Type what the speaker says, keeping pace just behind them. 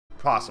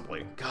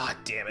Possibly. God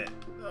damn it.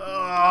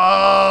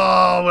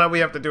 Oh, well, we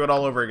have to do it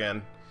all over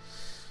again.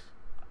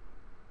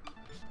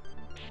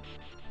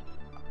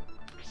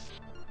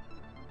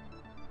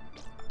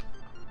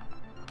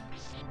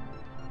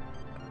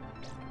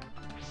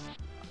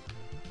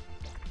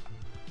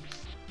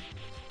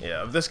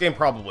 Yeah, of this game,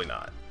 probably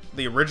not.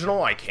 The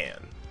original, I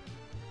can.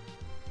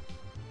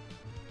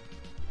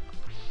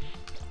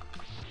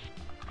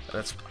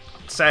 That's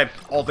sad,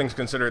 all things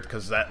considered,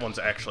 because that one's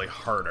actually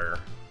harder.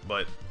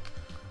 But,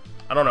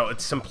 I don't know,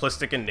 it's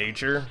simplistic in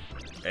nature,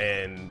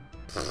 and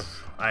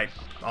I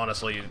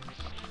honestly,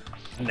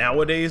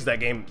 nowadays, that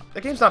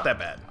game's not that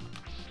bad.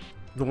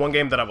 The one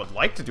game that I would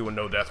like to do a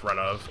no-death run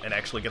of, and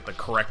actually get the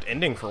correct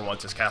ending for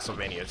once, is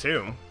Castlevania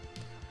 2.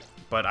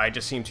 But I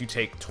just seem to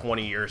take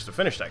 20 years to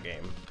finish that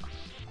game.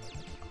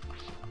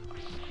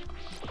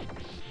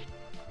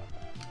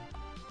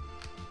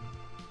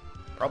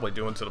 Probably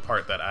doing to the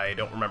part that I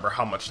don't remember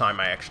how much time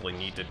I actually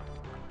need to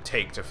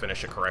take to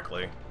finish it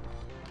correctly.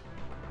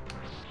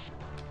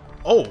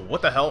 Oh,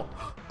 what the hell?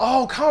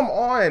 Oh, come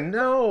on,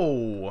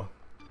 no!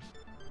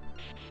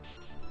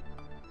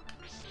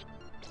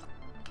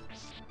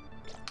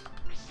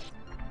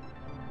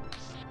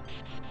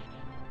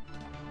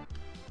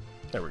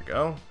 There we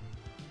go.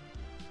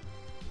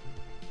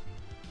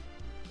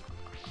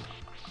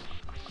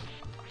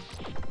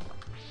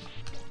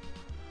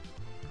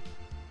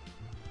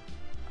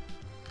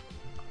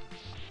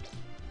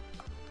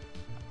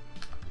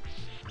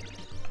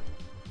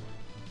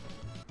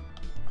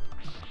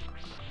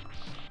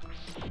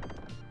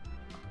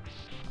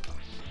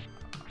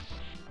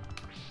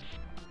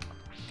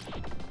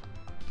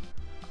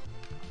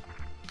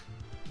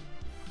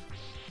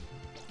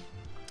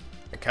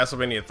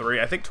 Castlevania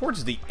 3, I think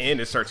towards the end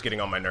it starts getting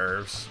on my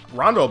nerves.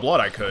 Rondo of Blood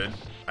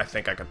I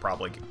think I could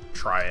probably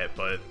try it,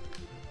 but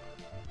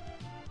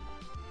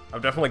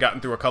I've definitely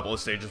gotten through a couple of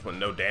stages with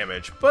no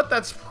damage, but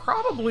that's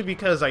probably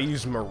because I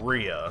use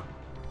Maria.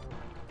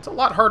 It's a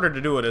lot harder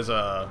to do it as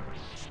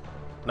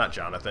not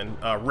Jonathan,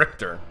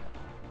 Richter.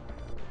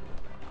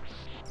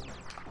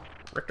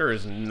 Richter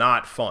is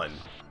not fun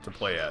to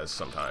play as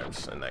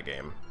sometimes in that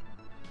game.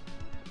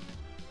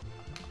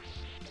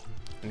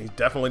 And he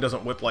definitely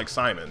doesn't whip like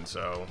Simon,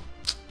 so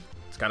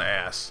it's kind of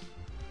ass.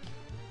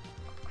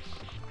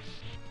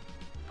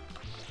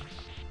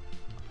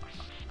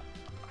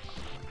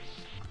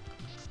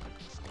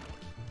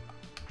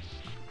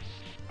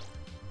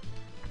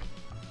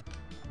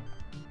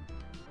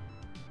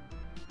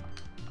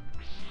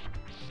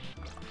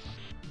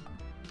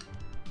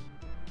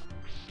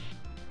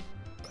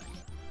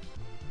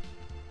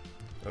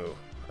 Oh,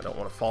 I don't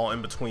want to fall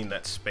in between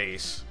that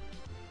space.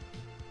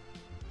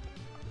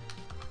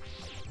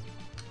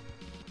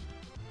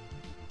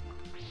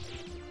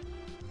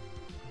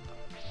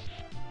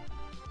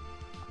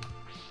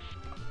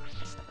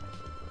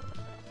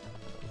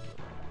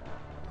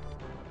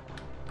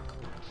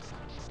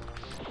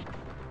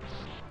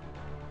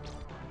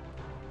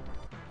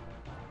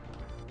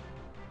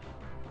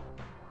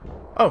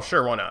 Oh,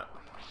 sure, why not?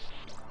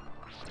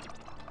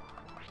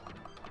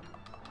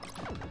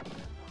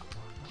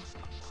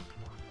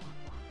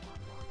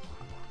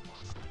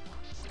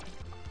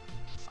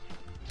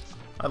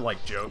 I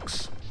like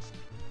jokes.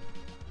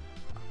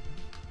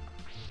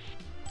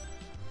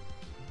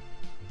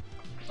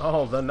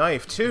 Oh, the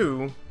knife,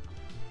 too?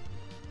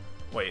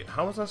 Wait,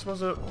 how was I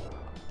supposed to...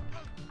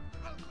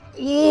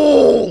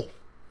 Oh!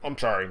 I'm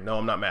sorry. No,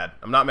 I'm not mad.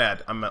 I'm not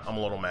mad. I'm a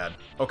little mad.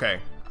 Okay.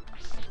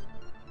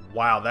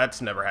 Wow,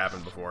 that's never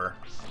happened before.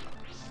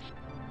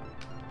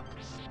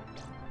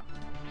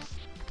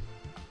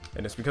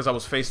 And it's because I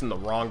was facing the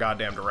wrong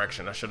goddamn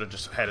direction. I should have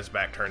just had his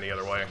back turned the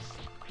other way.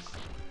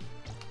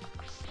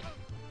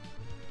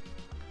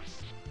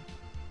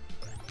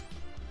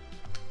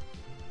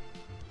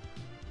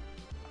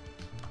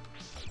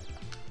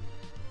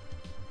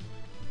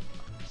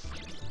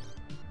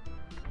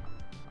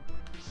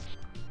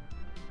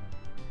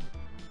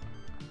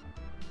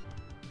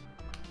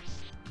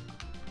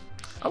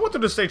 I went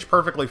through the stage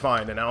perfectly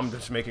fine, and now I'm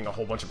just making a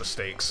whole bunch of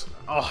mistakes.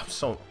 Oh, I'm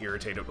so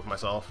irritated with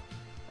myself.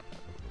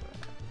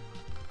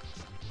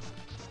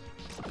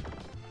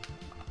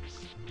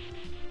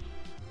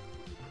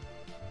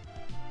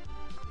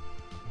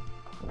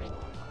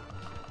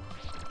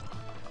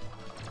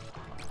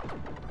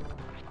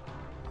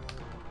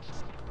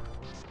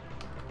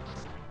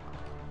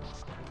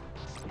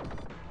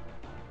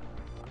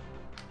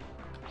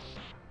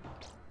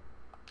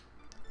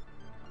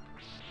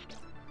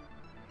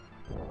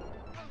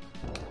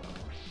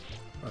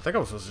 I think I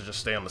was supposed to just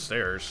stay on the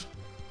stairs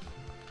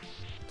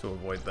to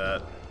avoid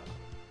that.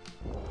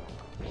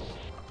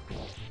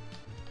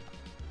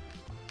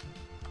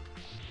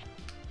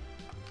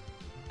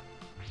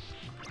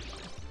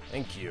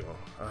 Thank you.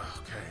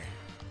 Okay.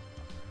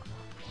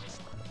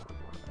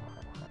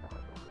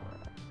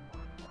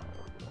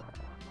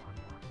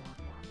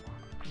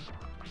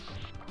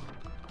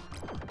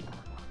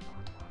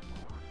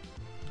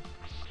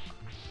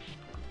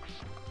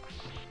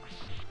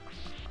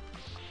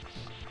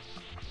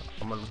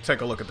 I'm gonna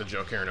take a look at the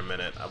joke here in a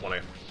minute. I want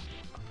to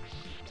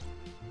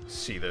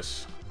see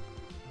this.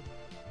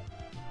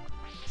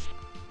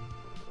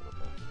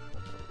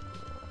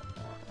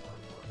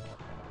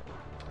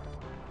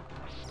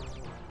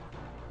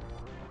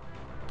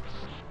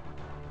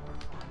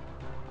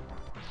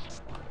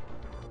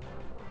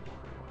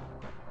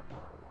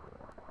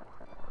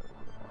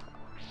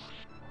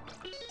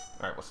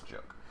 Alright, what's the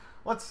joke?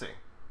 Let's see.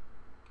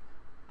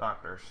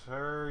 Doctor,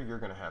 sir, you're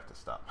gonna have to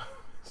stop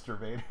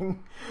masturbating.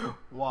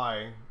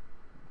 Why?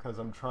 Because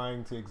I'm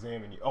trying to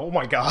examine you. Oh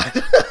my god!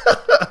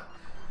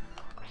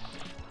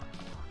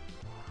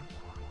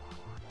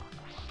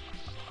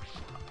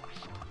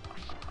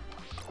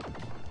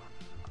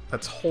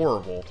 That's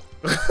horrible.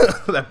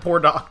 That poor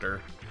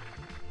doctor.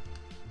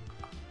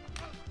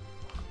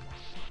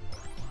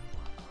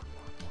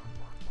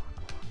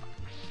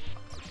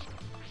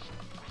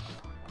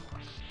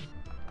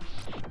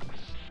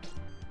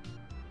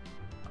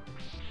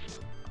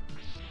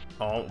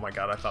 Oh my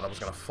god, I thought I was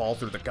gonna fall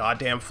through the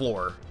goddamn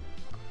floor.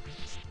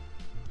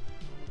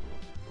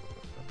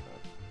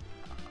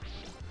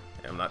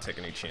 Yeah, I'm not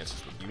taking any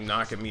chances with you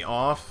knocking me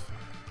off.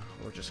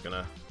 We're just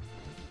gonna...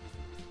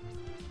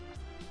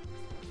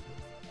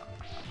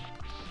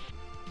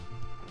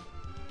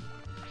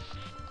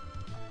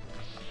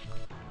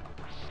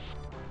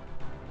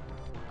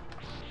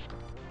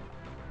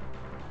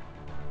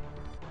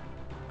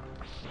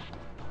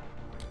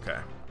 Okay.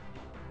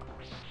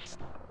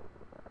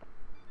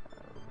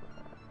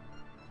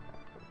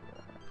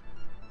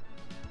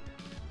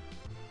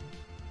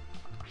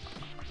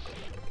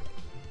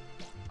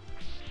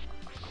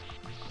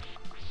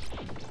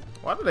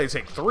 Why did they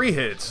take 3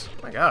 hits?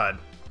 Oh my god.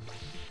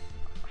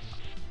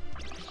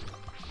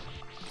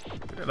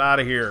 Get it out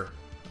of here.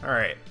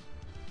 Alright.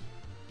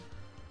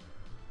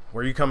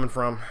 Where are you coming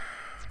from?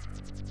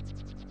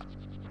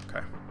 Okay.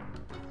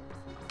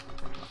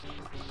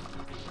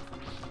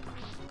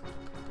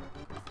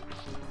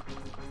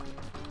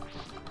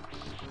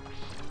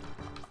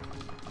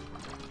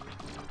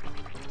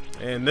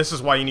 And this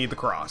is why you need the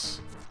cross.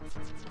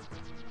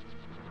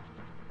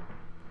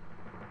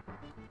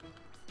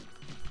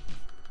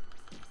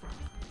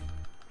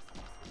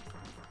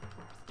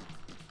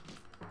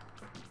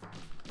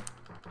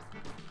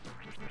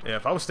 Yeah,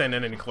 if I was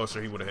standing any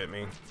closer, he would have hit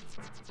me.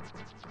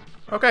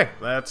 Okay,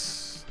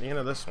 that's the end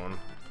of this one.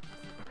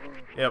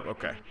 Yep,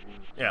 okay.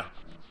 Yeah.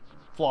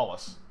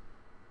 Flawless.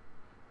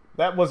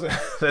 That wasn't...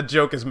 that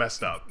joke is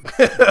messed up.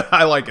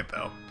 I like it,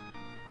 though.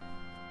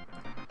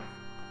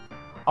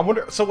 I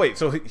wonder... So, wait,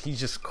 so he's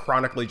just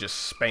chronically just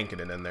spanking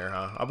it in there,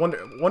 huh? I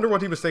wonder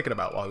what he was thinking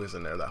about while he was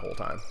in there that whole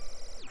time.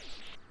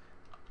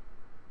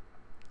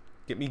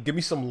 Give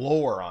me some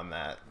lore on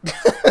that.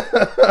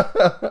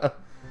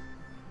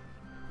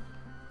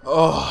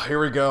 Oh, here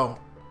we go.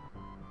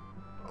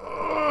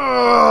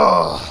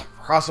 Ugh,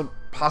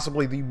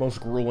 possibly the most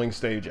grueling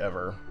stage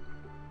ever.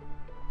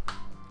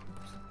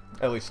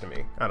 At least to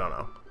me. I don't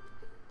know.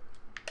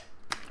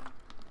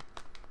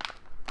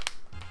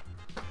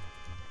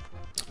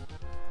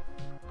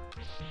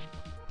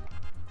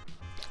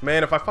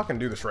 Man, if I fucking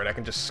do this right, I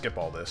can just skip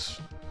all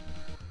this.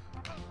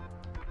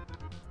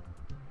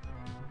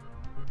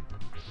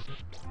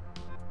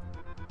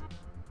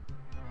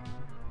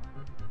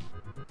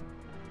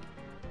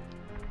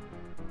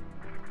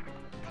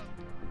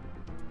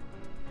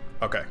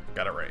 Okay,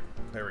 got it right.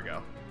 There we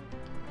go.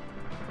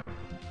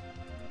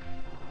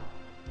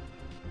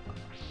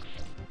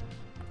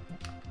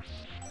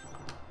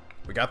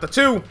 We got the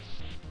 2!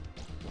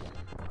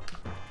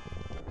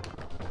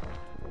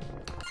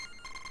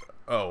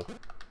 Oh.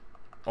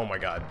 Oh my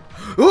god.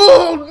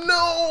 Oh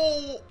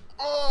no!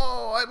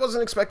 Oh, I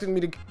wasn't expecting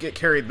me to get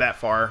carried that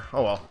far.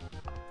 Oh well.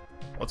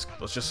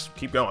 Let's just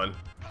keep going.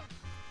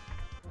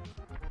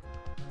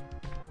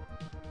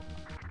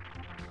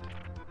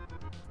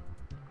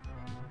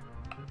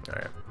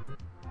 Alright.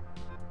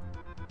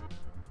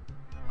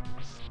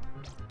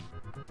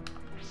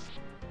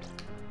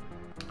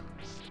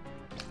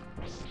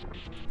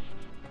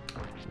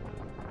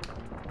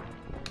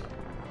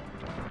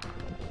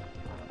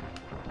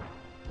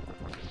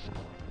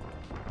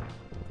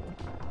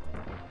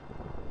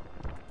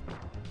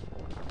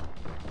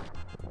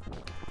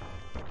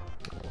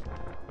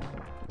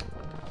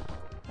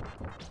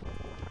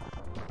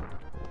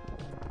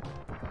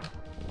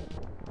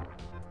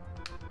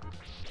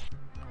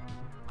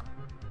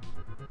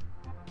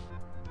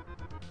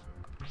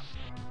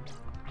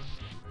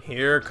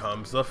 Here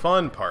comes the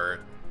fun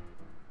part.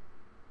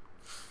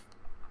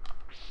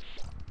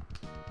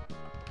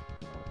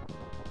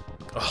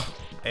 Oh,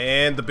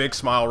 and the big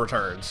smile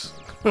returns.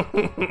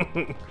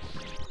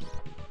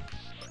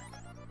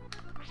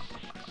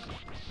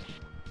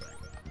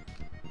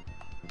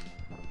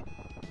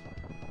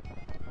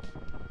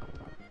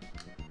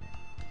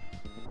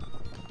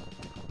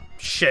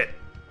 Shit.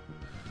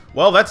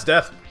 Well, that's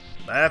death.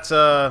 That's,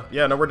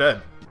 yeah, no, we're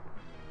dead.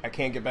 I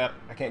can't get back.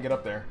 I can't get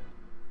up there.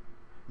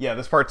 Yeah,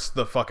 this part's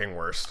the fucking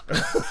worst.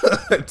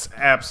 It's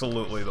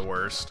absolutely the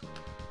worst.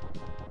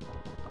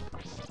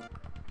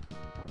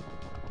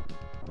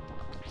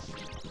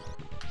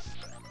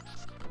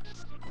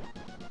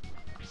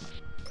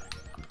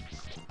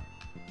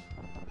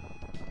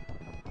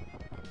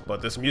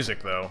 But this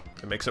music, though,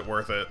 it makes it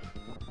worth it.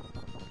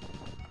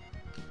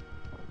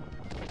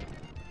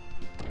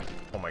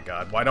 Oh my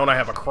god, why don't I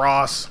have a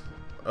cross?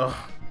 Ugh.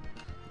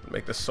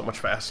 Make this so much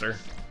faster.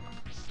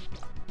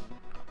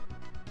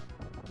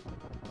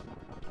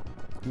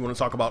 You want to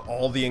talk about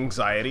all the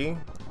anxiety?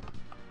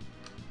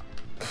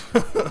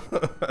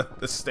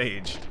 This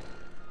stage.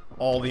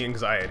 All the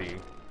anxiety.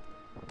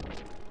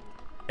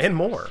 And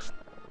more.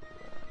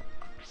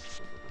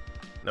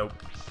 Nope.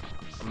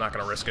 I'm not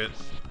gonna risk it.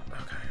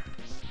 Okay.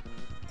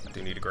 I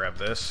do need to grab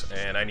this,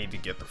 and I need to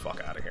get the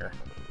fuck out of here.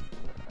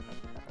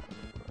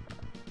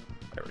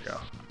 There we go.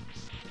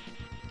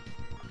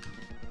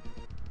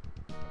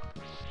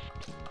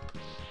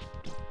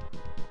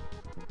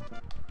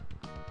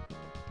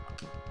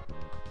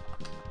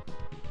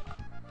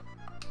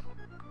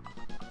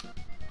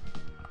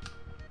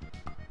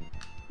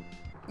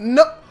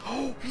 No!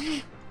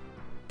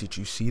 Did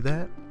you see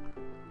that?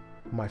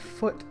 My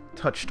foot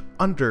touched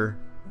under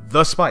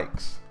the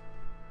spikes.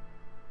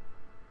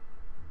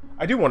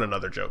 I do want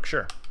another joke,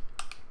 sure.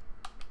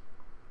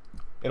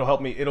 It'll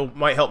help me,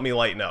 might help me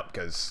lighten up,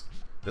 because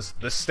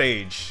this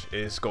stage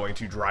is going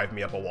to drive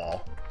me up a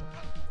wall.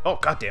 Oh,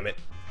 god damn it.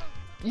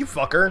 You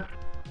fucker.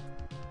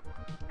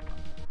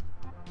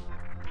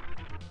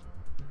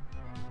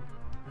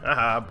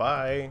 Haha,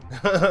 bye.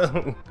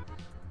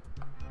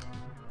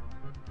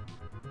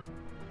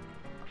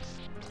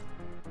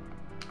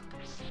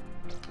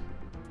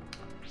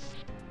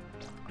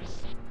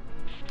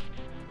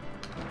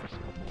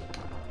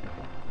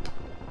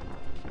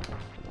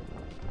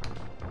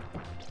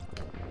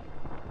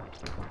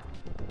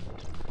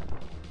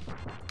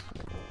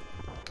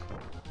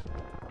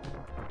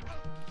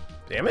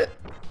 Damn it.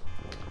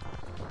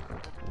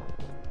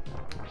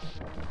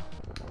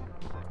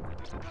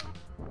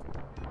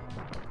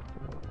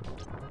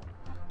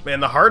 Man,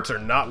 the hearts are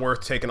not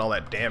worth taking all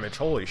that damage.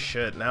 Holy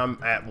shit, now I'm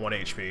at 1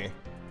 HP.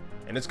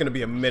 And it's gonna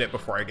be a minute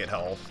before I get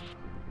health.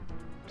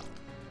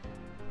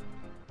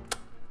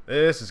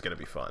 This is gonna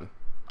be fun.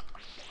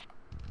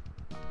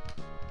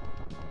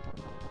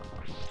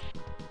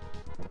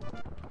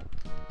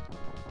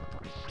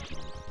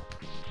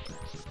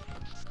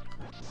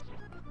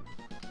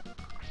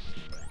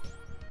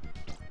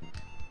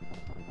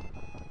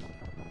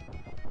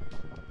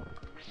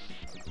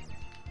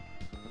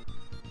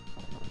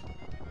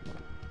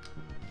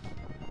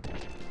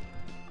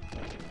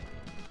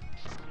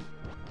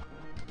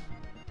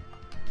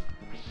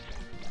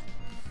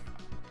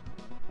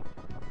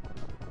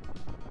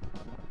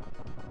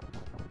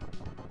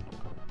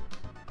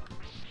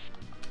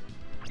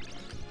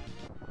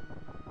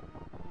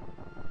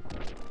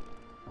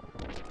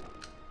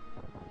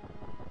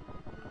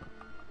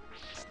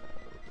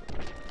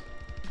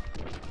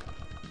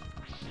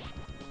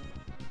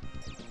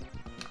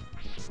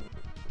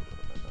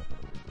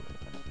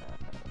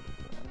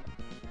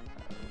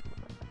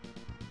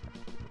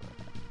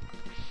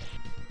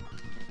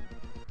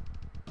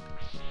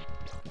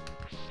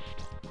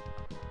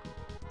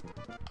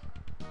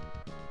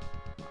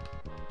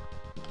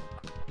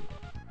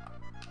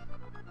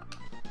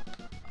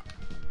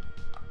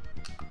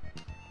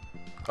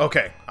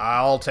 Okay,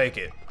 I'll take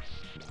it.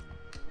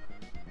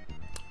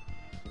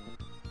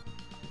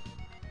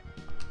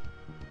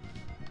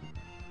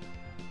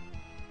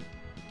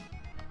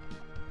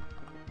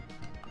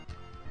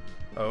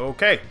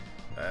 Okay,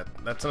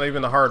 that's not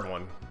even the hard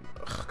one,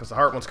 because the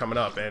hard one's coming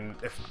up, and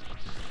if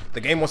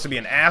the game wants to be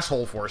an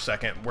asshole for a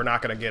second, we're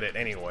not going to get it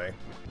anyway.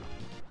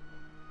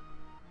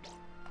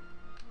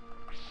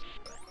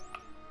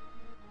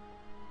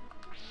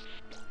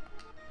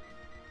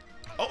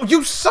 Oh,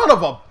 you son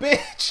of a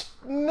bitch!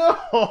 No!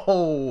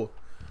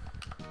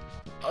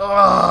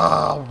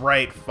 Oh,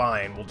 right,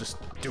 fine. We'll just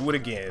do it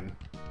again.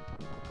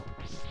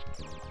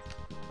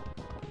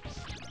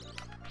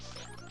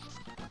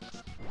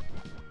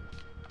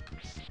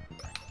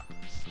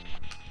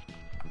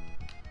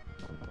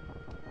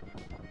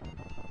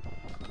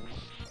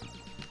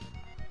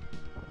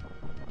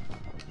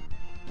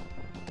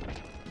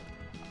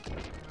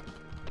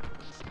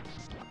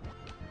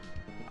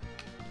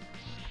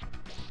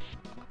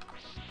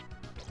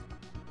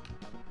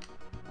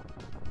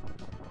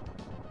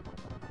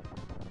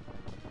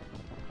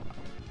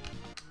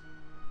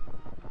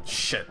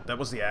 Shit, that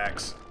was the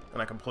axe,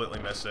 and I completely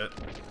missed it.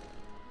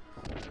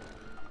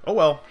 Oh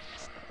well.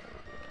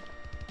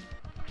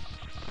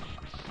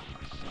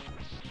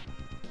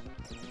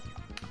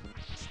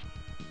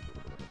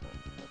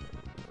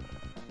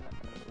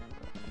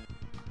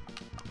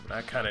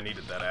 I kind of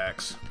needed that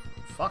axe.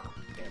 Fuck,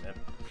 damn it.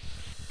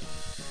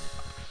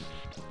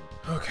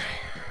 Okay.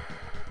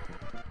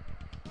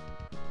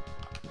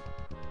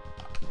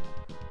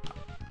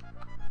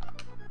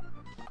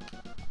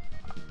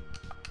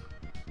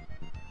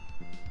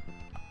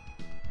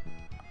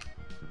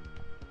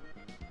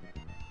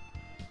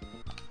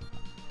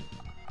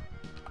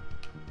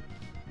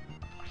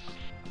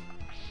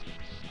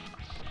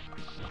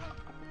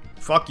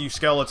 Fuck you,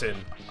 skeleton.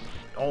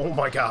 Oh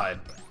my god.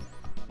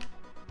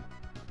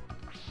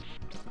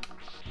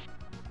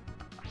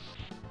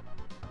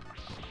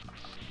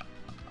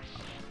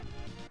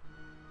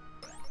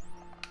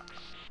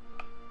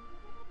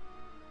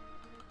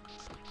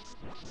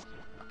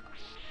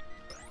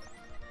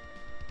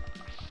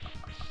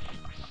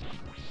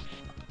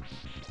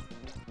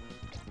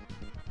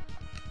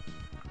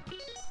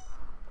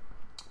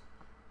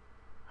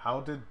 How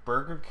did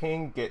Burger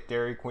King get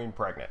Dairy Queen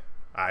pregnant?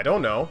 I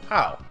don't know.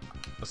 How?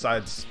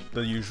 Besides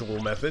the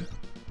usual method.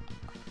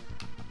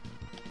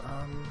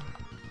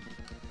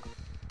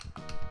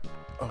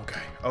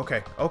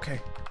 Okay.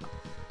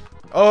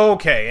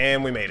 Okay,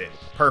 and we made it.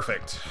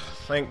 Perfect.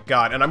 Thank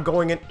God. And I'm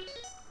going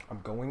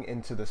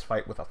into this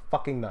fight with a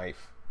fucking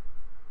knife.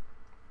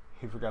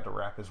 He forgot to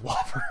wrap his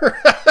Whopper.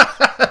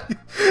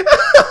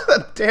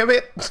 Damn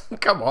it.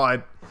 Come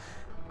on.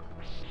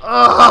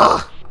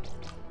 Ugh.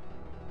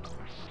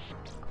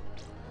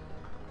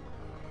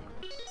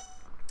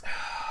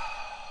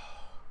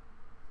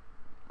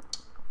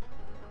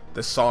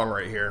 This song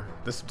right here.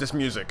 This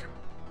music.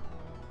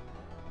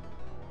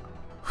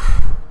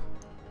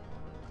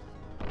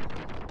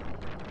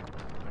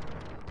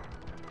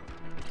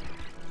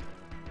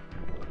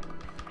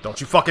 Don't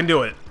you fucking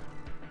do it.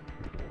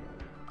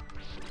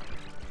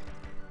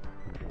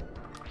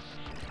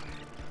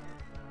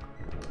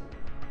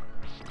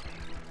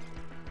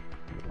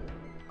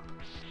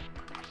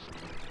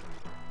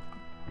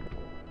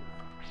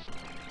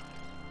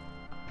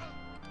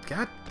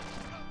 God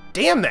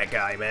damn that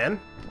guy, man.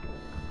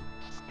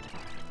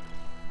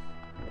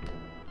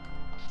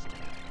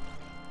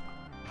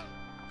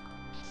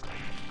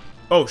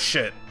 Oh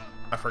shit.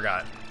 I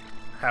forgot.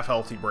 Half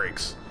healthy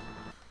breaks.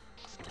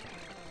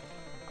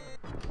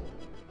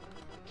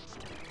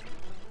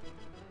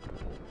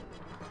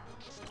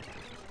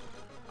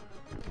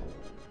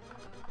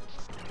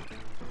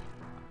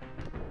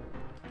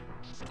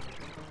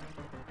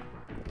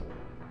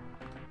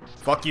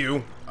 Fuck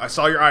you. I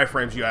saw your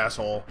iframes, you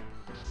asshole.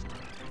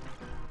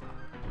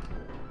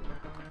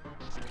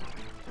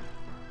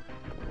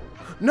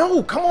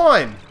 No, come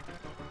on!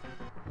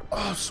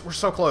 Oh, we're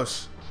so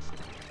close.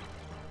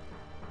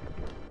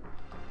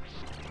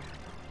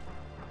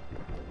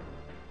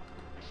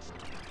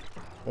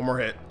 One more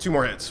hit. 2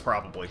 more hits,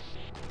 probably.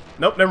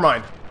 Nope, never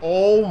mind.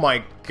 Oh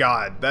my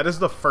god. That is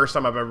the first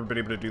time I've ever been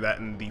able to do that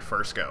in the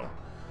first go.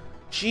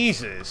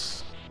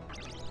 Jesus.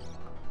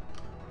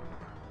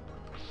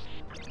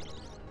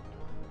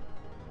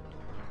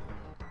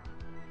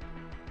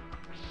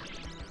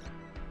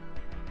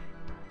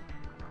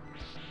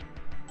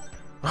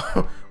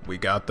 We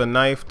got the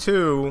knife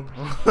too.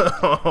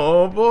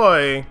 Oh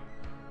boy.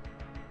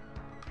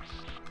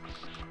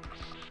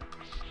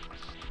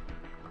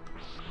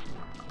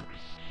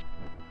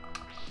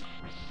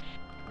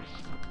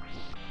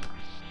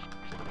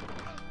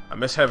 I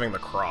miss having the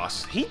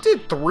cross. He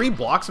did 3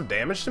 blocks of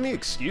damage to me?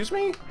 Excuse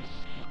me?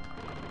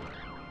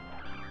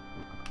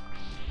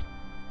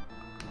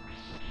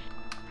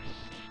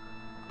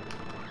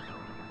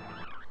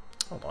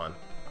 Hold on.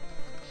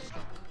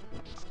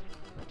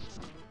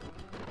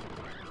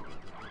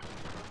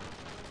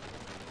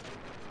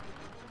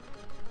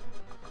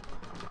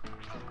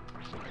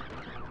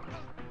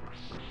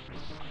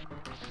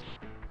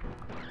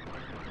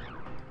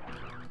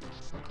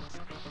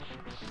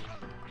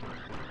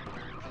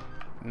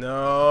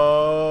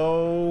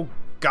 No,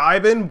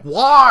 Gaibin,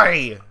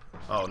 why?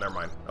 Oh, never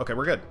mind. Okay,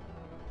 we're good.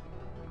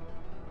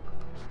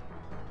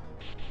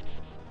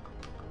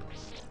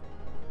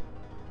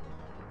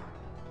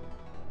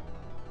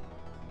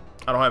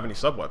 I don't have any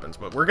sub-weapons,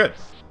 but we're good.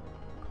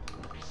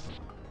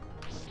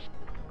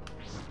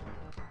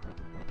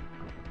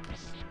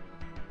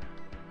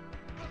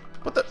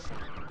 What the?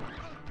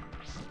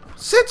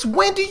 Since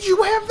when did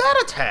you have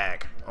that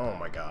attack? Oh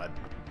my god.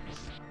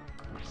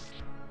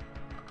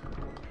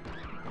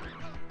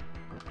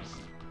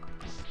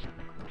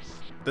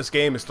 This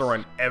game is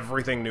throwing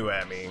everything new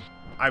at me.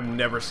 I've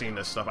never seen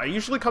this stuff. I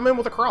usually come in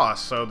with a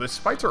cross, so these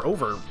fights are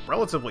over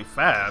relatively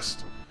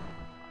fast.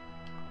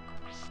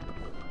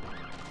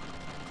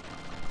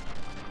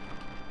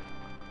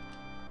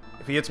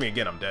 If he hits me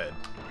again, I'm dead.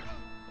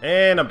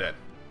 And I'm dead.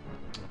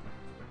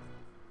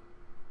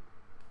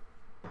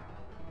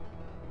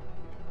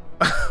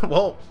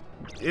 Well,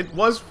 it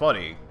was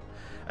funny.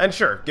 And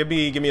sure, give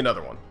me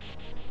another one.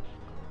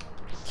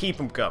 Keep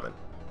them coming.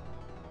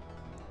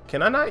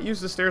 Can I not use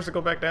the stairs to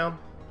go back down?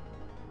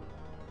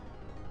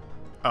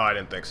 Oh, I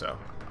didn't think so.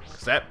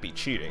 'Cause that'd be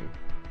cheating.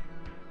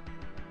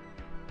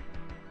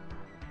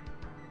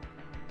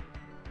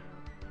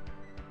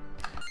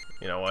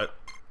 You know what?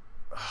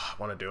 I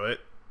want to do it.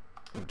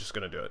 I'm just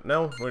gonna do it.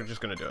 No, we're just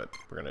gonna do it.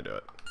 We're gonna do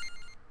it.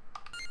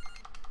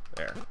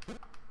 There.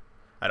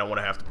 I don't want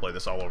to have to play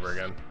this all over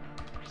again.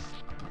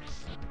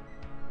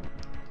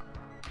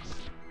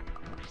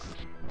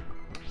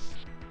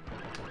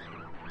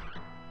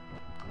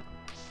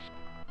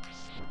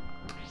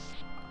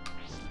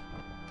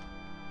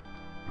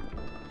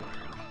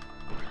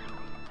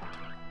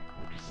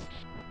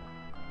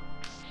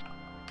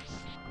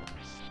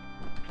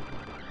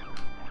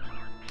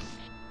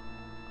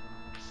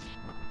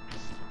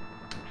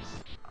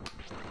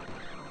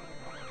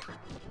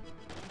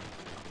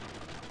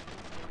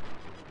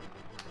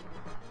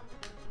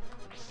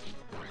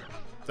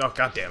 Oh,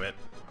 god damn it.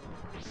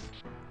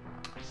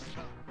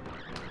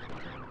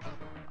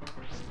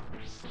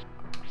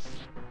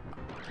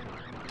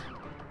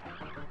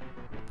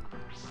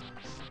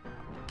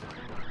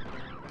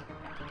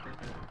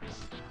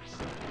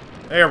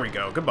 There we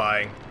go.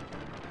 Goodbye.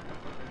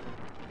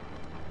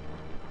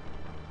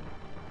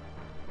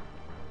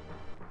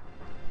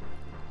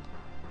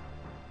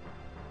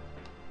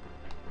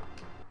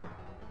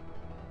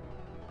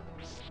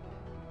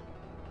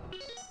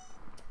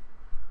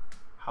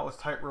 How is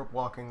tightrope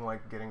walking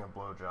like getting a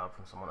blowjob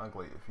from someone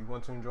ugly? If you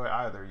want to enjoy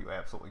either, you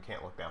absolutely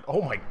can't look down.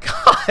 Oh my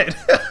god!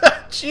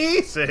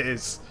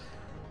 Jesus!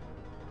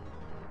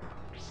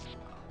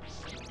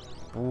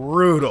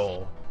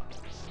 Brutal.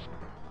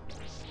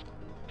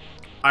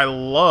 I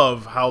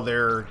love how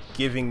they're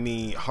giving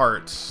me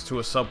hearts to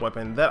a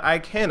sub-weapon that I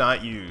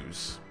cannot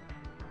use.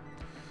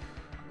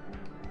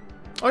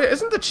 Oh yeah,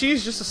 isn't the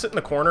cheese just to sit in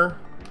the corner?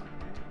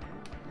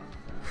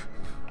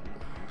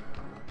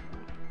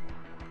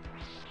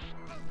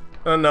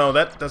 Oh no,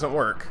 that doesn't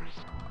work.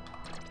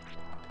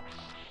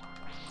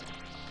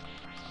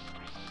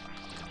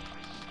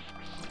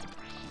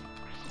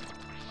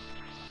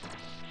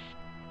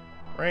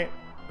 Right?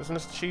 Isn't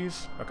this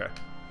cheese? Okay.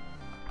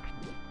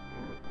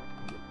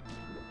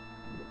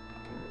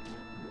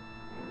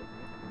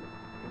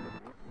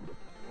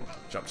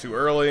 Jump too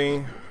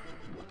early.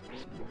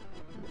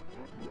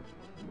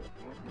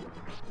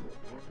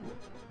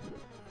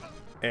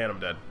 And I'm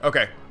dead.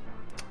 Okay.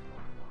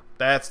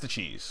 That's the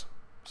cheese.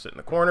 Sit in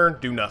the corner,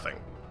 do nothing.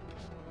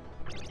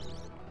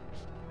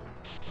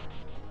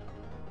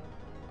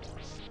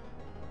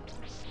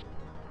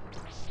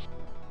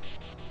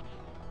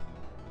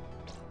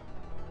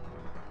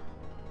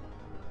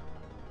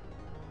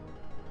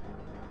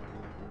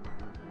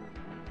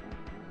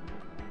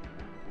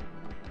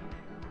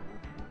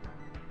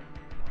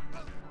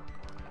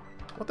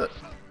 What the?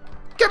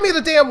 Give me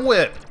the damn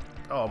whip!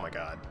 Oh my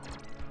god.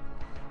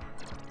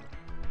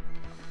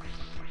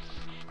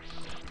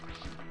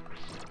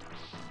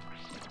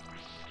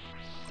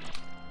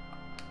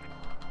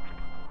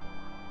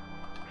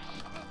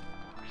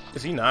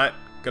 Is he not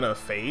gonna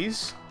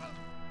phase?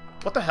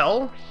 What the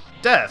hell?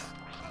 Death!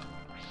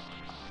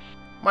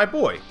 My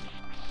boy!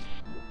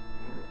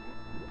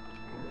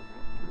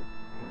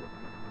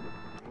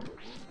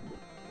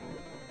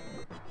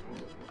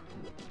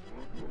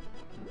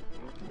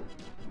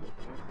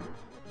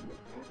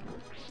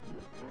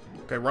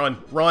 Okay, run!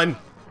 Run!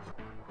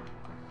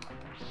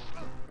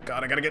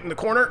 God, I gotta get in the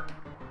corner!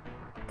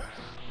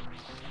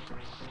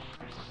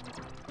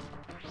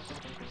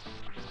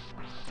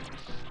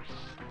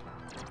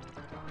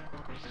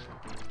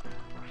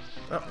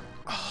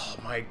 Oh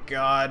my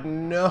god,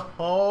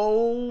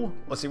 no!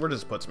 Let's see, where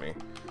this puts me.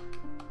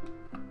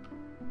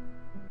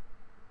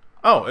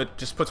 Oh, it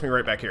just puts me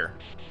right back here.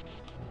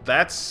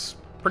 That's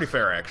pretty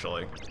fair,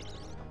 actually.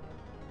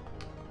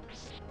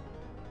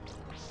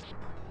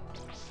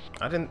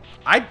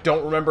 I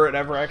don't remember it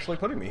ever actually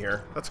putting me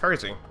here. That's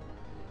crazy.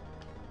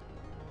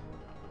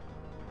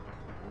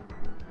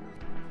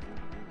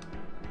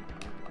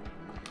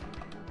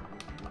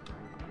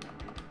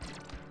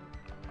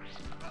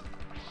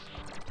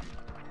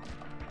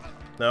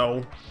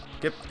 No.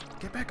 Get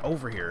back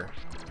over here.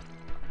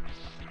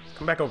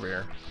 Come back over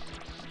here.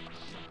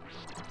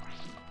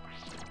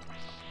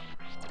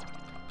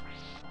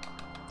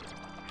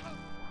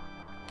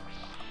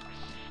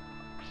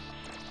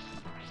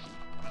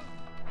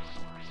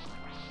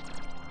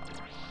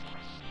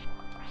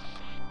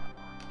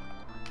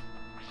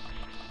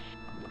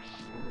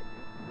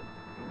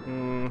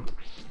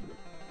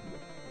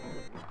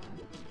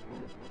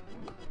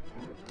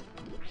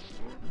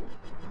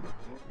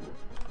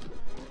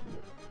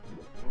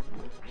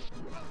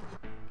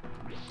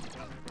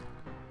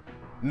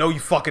 No, you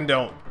fucking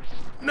don't.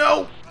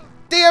 No!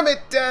 Damn it,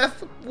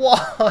 Death!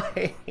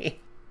 Why?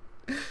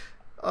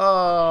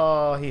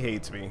 Oh, he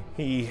hates me.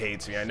 He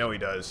hates me. I know he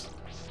does.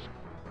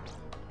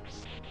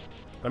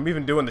 I'm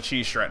even doing the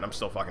cheese strat and I'm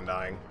still fucking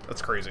dying.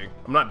 That's crazy.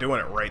 I'm not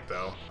doing it right,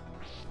 though.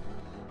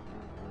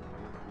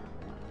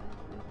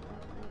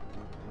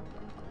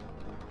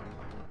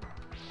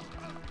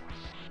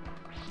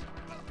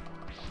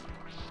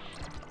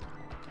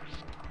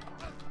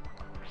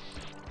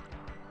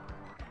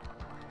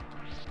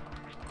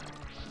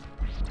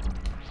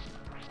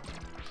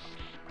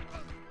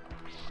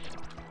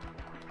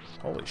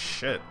 Holy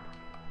shit.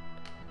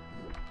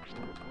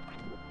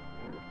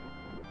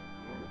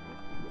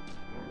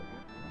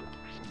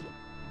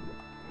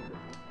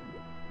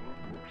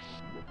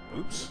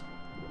 Oops.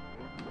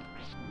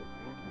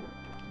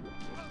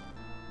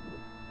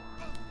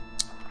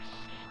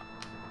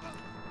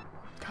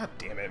 God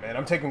damn it, man.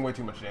 I'm taking way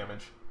too much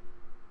damage.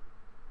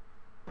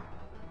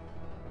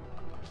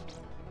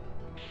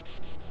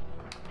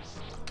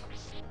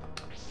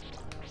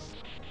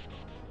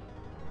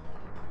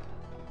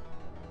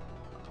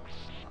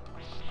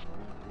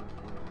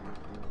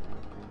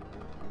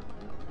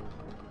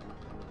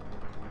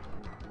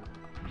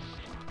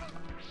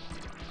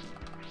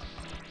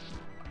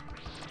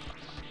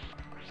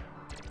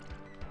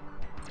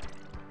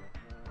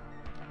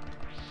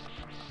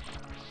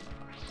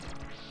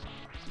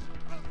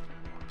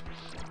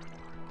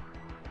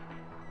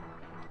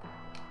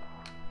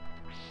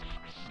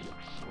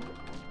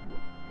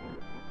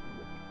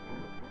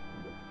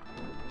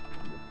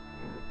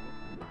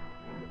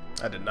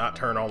 I did not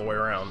turn all the way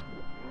around.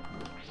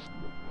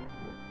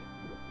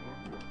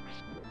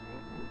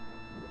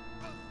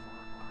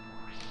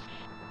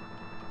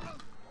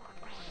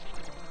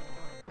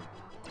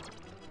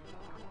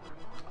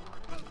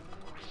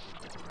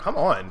 Come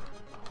on.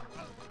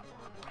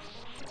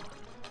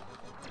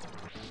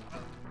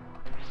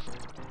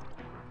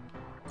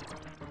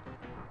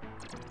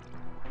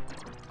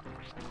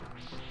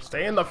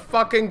 Stay in the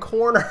fucking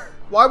corner.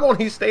 Why won't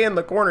he stay in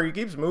the corner? He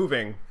keeps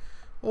moving.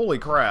 Holy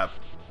crap.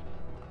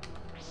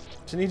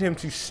 Just need him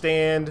to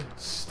stand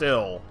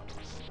still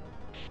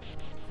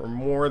for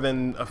more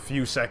than a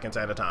few seconds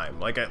at a time.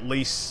 Like at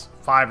least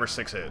 5 or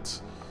 6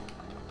 hits.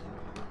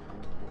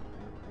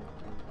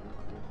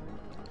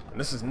 And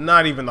this is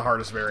not even the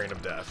hardest variant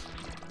of death.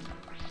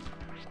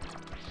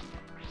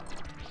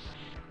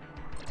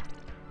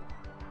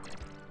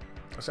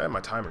 I had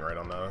my timing right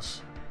on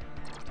those.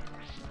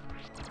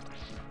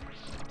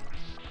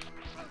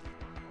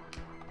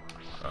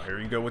 Oh, here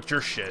you go with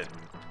your shit.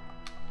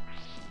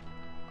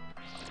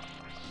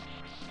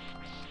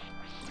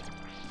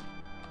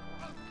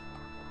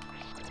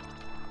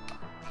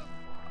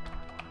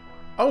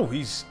 Oh,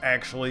 he's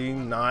actually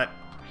not...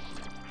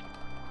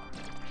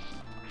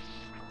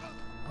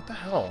 What the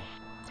hell?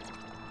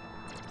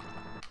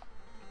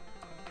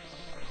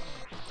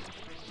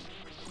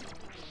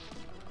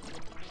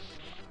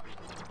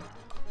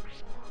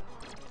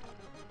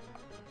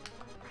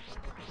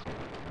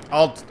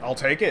 I'll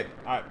take it.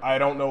 I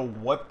don't know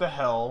what the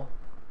hell.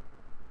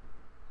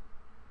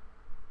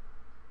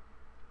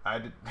 I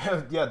did,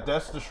 yeah,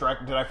 Death's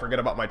distracted. Did I forget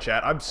about my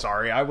chat? I'm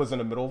sorry. I was in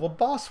the middle of a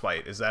boss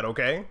fight. Is that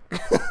okay?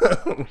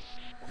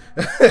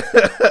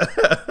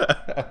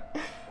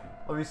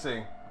 Let me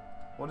see.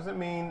 What does it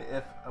mean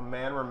if a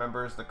man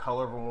remembers the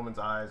color of a woman's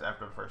eyes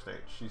after the first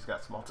date? She's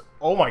got small t—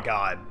 Oh my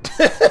god.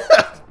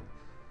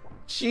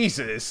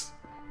 Jesus.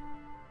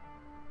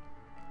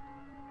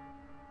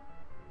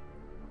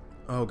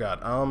 Oh god.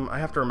 I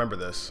have to remember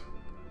this.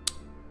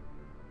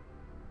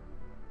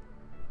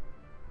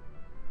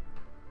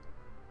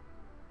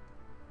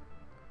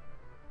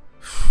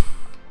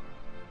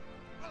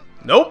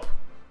 Nope.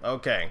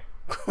 Okay.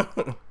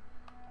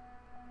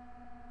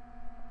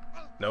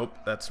 Nope,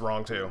 that's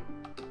wrong too.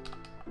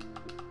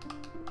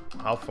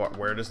 How far?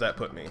 Where does that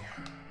put me?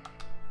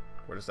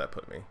 Where does that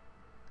put me?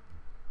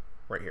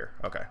 Right here.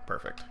 Okay,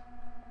 perfect.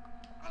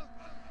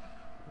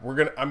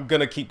 I'm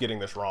gonna keep getting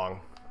this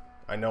wrong.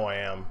 I know I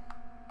am.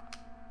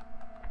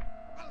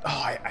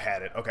 Oh, I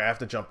had it. Okay, I have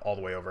to jump all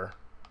the way over.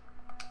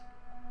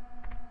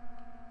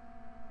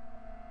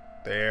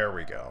 There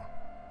we go.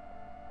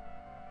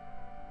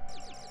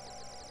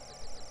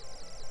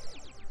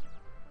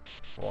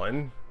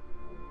 One,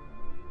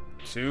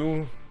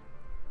 2,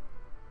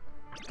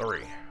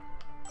 3.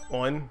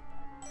 1,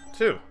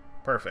 2.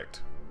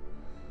 Perfect.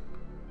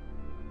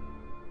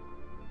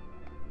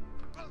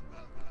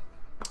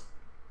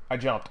 I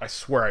jumped. I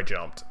swear I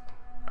jumped.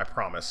 I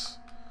promise.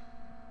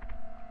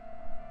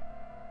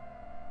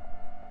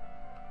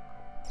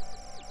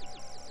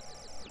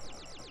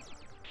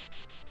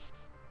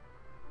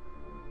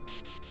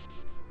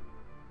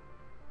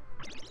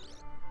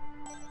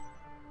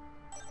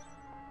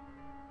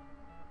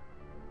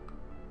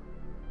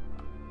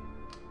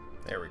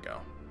 There we go.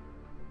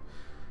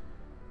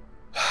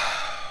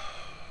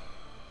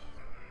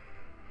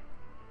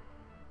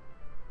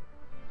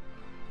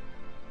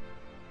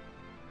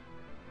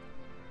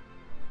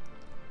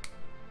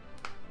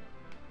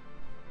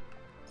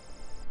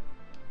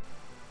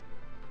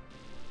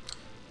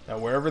 Now,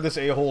 wherever this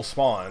a-hole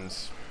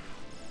spawns...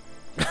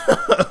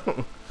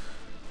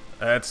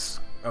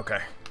 That's... okay.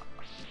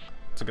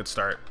 It's a good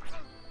start.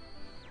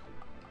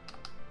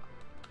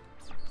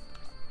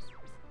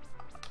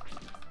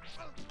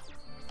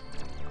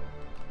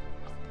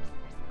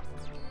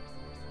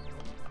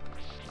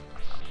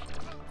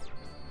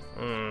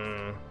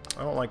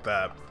 I don't like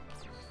that.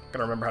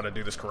 Gotta remember how to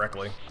do this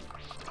correctly.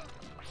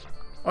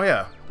 Oh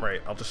yeah, right.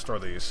 I'll just throw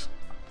these.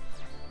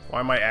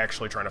 Why am I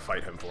actually trying to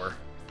fight him for?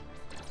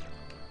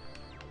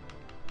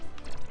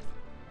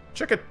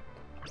 Chicken!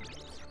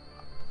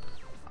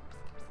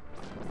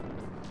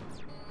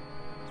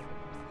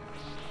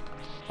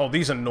 Oh,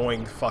 these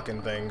annoying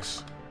fucking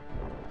things.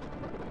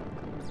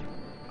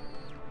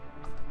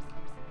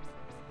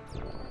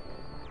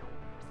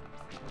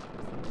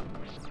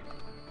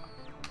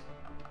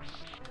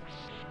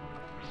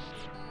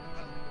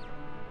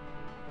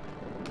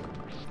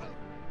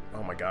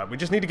 Oh my god, we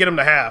just need to get him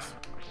to half.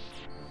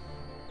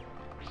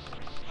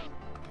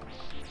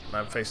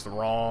 I'm faced the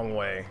wrong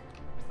way.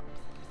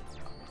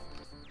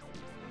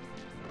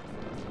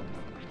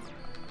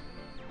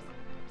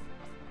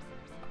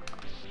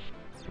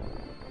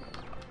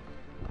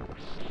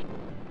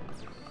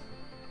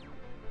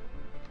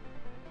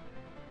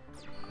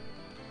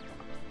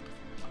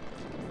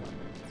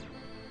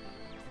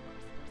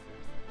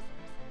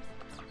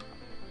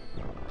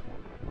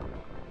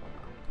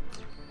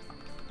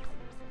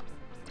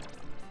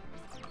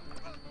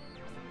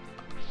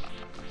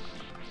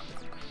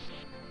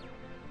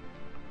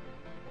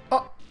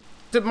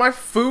 Did my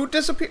food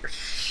disappear?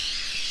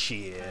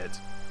 Shit.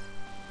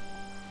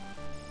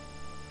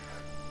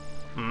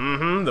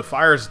 The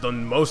fire's the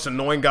most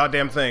annoying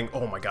goddamn thing.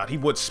 Oh my god, he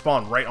would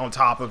spawn right on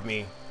top of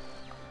me.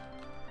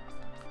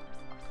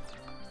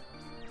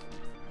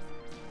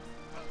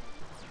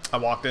 I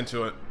walked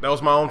into it. That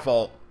was my own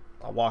fault.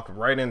 I walked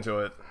right into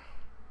it.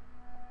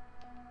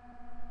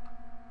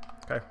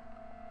 Okay.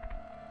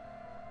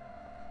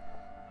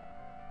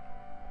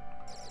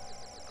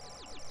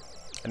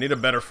 I need a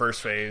better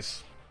first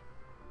phase.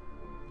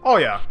 Oh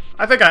yeah,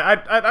 I think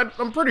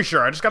I'm pretty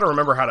sure. I just gotta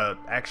remember how to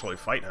actually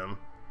fight him.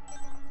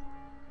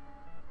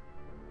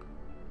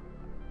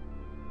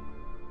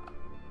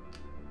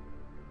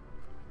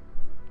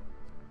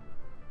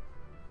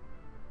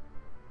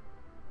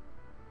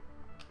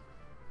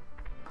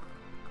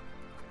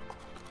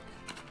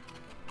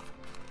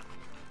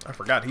 I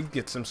forgot, he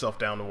gets himself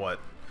down to what?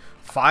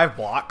 5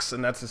 blocks,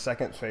 and that's the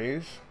second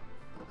phase.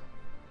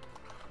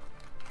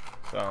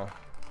 So,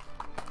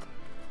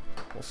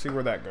 we'll see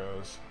where that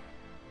goes.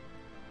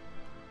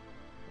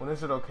 When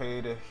is it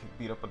okay to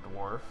beat up a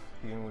dwarf?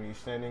 When he's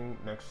standing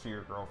next to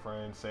your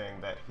girlfriend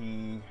saying that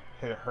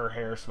her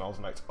hair smells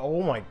nice.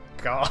 Oh my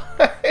god.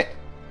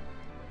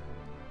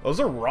 Those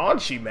are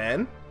raunchy,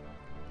 man.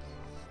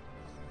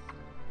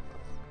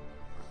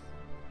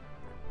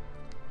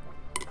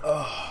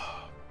 Ugh.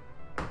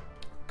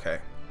 Okay.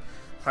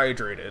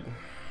 Hydrated.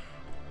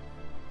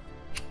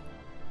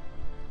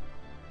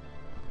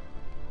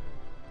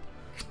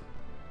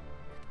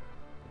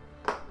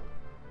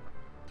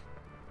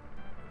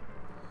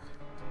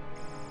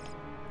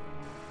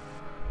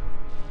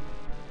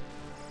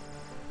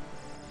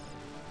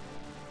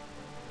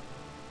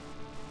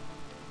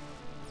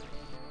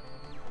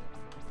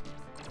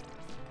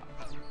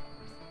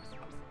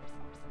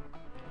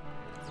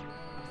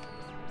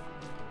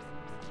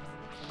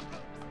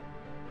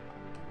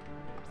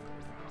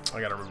 I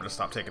gotta remember to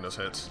stop taking those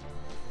hits.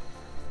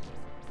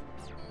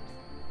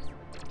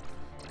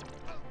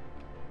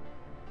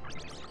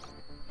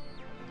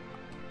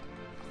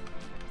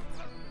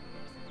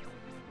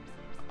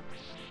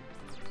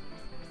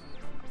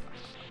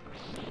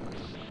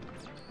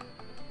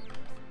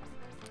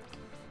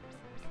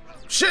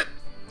 Shit!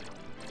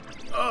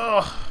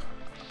 Ugh!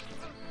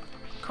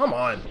 Come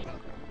on.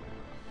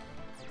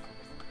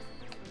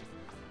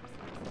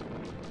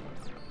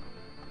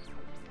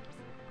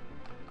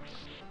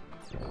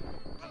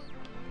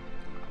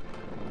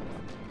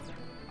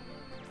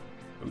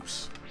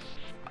 Oops.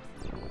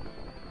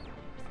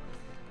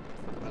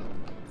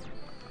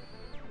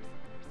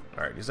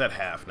 Alright, he's at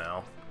half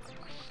now.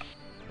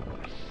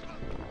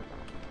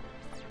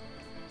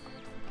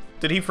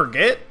 Did he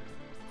forget?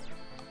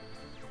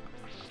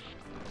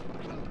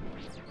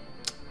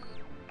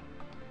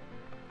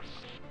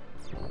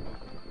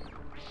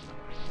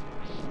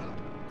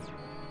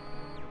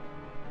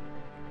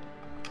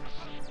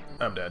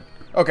 I'm dead.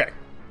 Okay.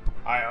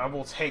 I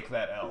will take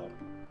that L.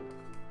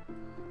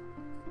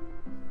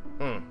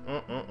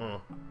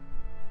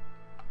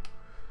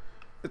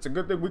 It's a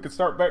good thing we could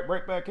start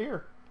right back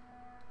here.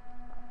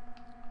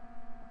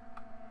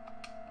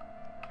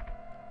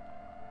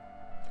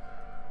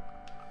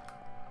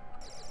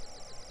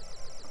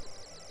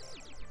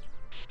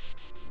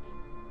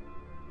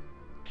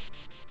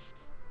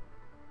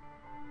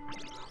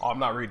 Oh, I'm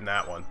not reading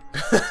that one.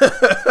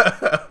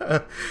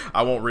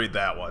 I won't read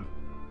that one.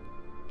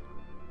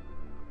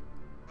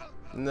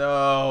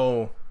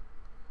 No.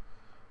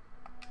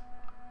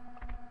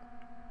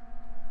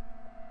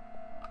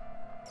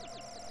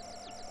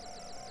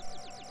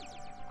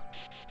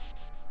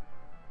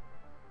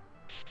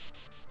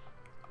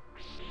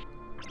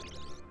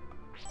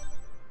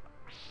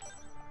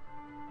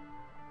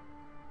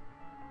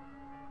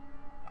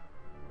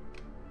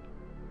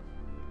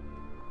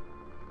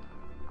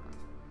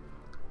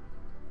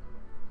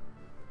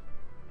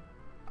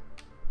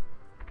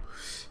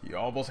 You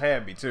almost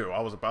had me too.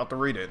 I was about to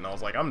read it and I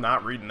was like, I'm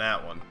not reading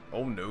that one.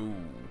 Oh no.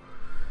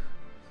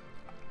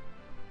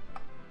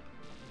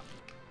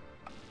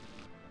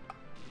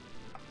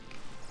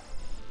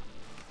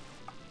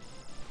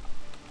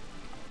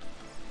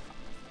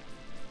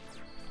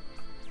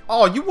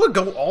 Oh, you would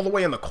go all the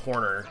way in the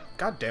corner.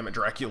 God damn it,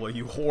 Dracula,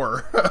 you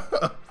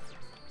whore.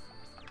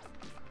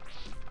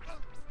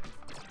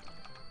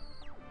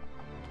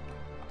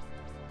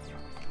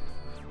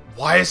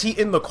 Why is he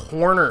in the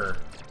corner?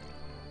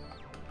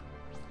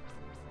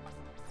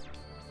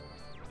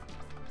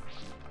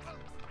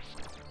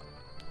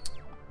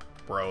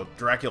 Bro,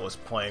 Dracula's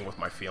playing with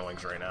my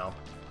feelings right now.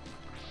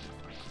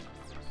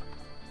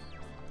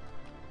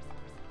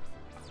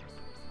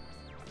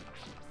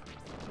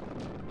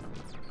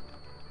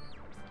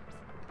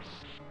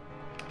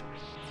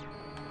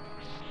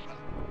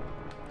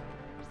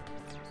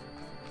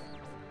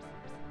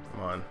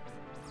 Come on.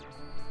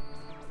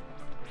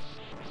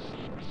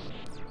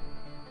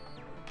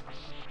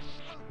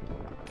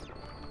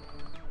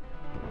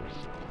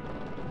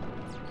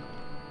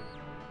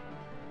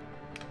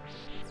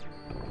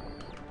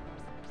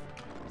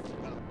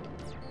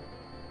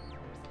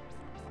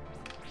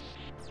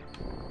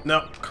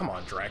 No, come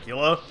on,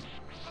 Dracula.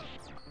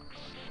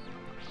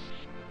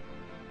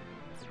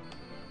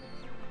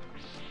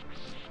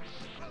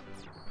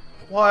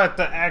 What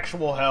the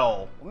actual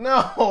hell?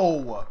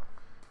 No!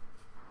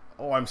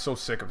 Oh, I'm so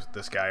sick of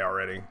this guy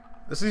already.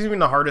 This isn't even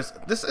the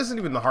hardest. This isn't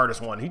even the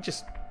hardest one.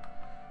 He's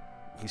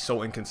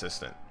so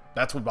inconsistent.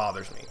 That's what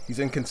bothers me. He's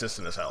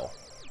inconsistent as hell.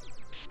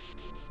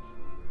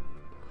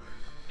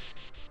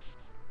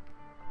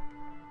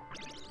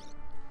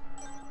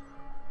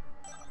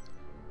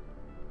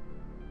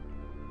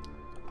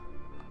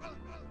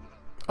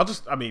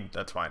 I mean,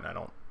 that's fine.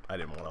 I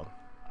didn't want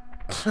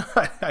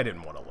to. I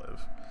didn't want to live.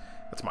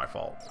 That's my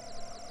fault.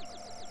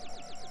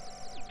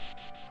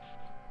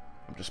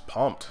 I'm just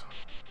pumped.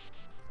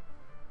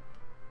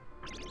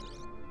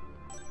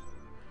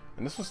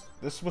 And this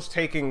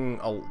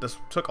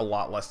took a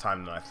lot less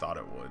time than I thought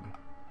it would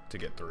to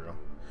get through.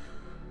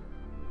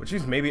 Which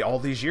means maybe all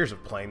these years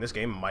of playing this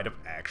game might have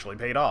actually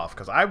paid off,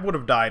 because I would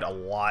have died a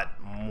lot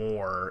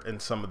more in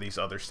some of these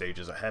other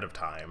stages ahead of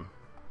time,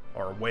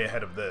 or way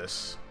ahead of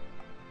this.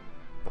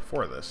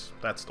 Before this,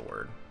 that's the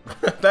word.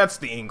 That's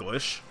the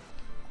English.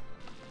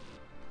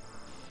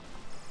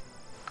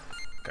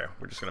 Okay,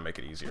 we're just gonna make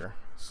it easier.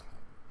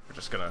 We're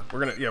just gonna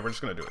do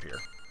it here.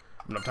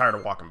 I mean, I'm tired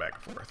of walking back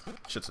and forth.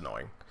 Shit's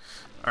annoying.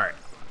 All right.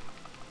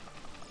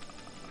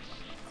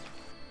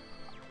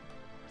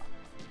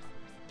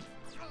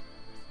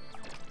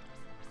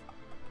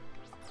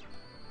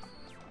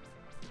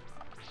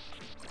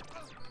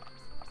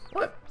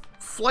 What?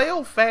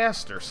 Flail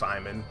faster,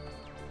 Simon.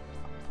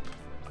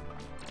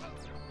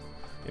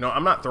 You know,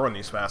 I'm not throwing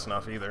these fast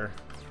enough either.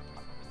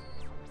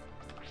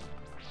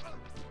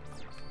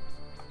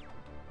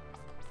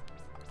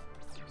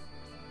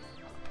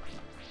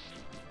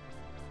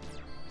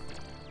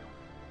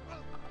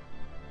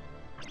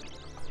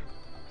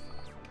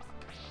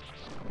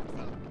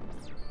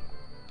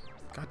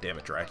 God damn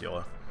it,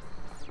 Dracula.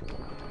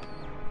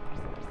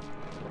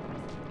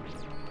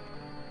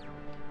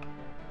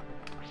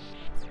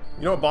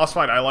 You know what boss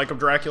fight I like of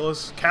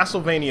Dracula's?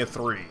 Castlevania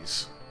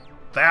 3's.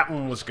 That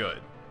one was good.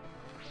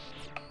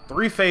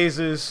 3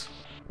 phases.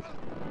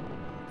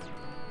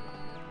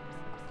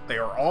 They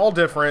are all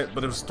different,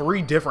 but it was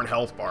 3 different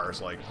health bars.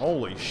 Like,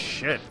 holy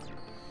shit.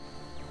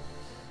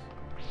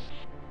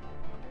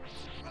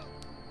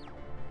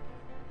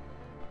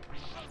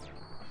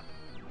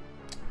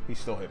 He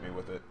still hit me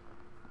with it.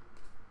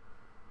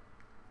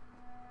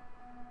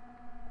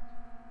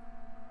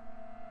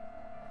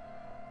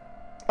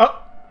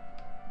 Oh!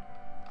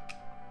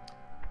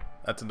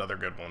 That's another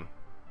good one.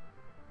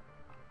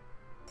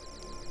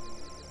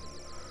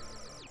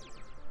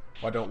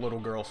 Why don't little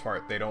girls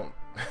fart? They don't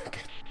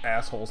get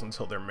assholes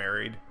until they're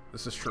married.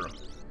 This is true.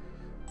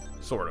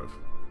 Sort of.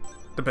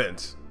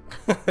 Depends.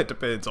 It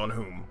depends on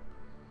whom.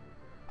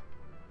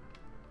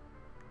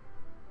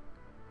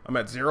 I'm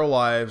at 0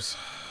 lives.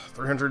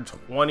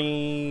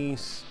 320...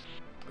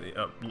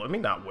 let me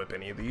not whip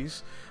any of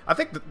these. I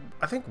think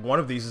one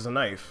of these is a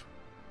knife.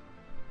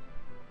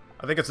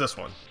 I think it's this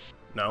one.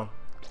 No?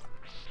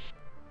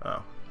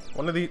 Oh.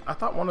 One of these... I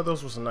thought one of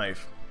those was a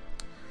knife.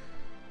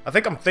 I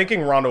think I'm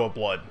thinking Rondo of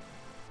Blood.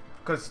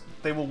 Because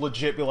they will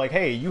legit be like,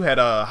 hey, you had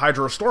a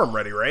Hydro Storm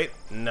ready, right?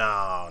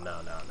 No,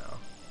 no, no, no.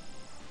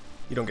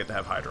 You don't get to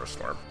have Hydro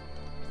Storm.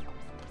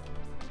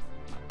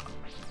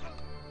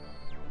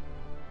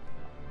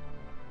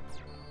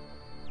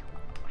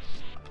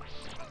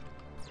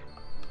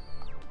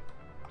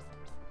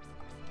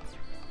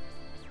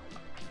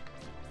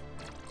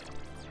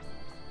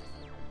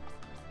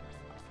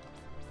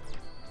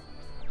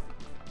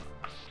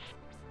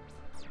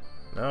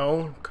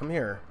 No, come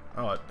here.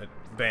 Oh, it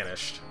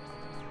vanished.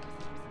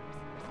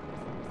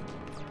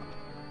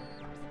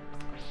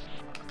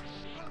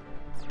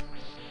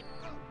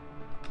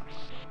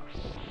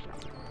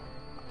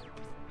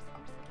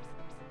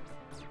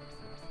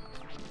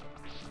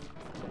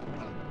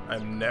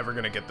 I'm never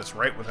gonna get this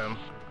right with him.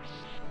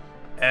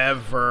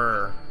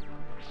 Ever.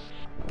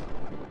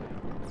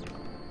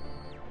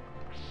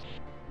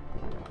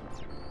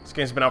 This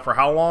game's been out for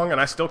how long, and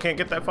I still can't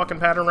get that fucking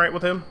pattern right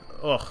with him?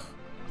 Ugh.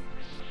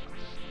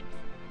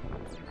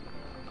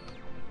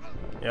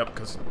 Yep,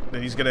 because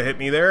he's gonna hit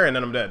me there, and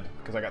then I'm dead,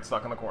 because I got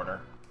stuck in the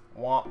corner.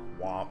 Womp,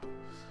 womp.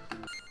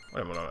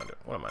 What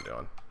am I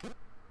doing?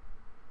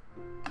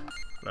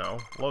 No,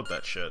 load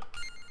that shit.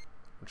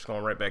 I'm just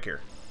going right back here.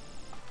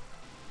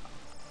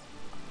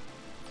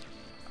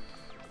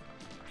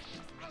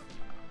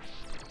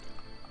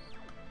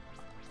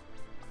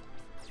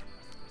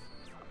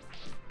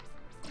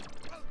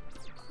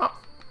 Oh,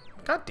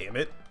 god damn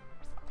it.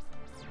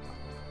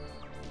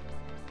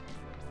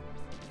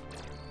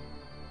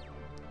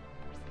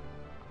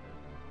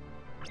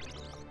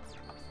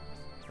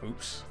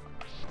 Oops.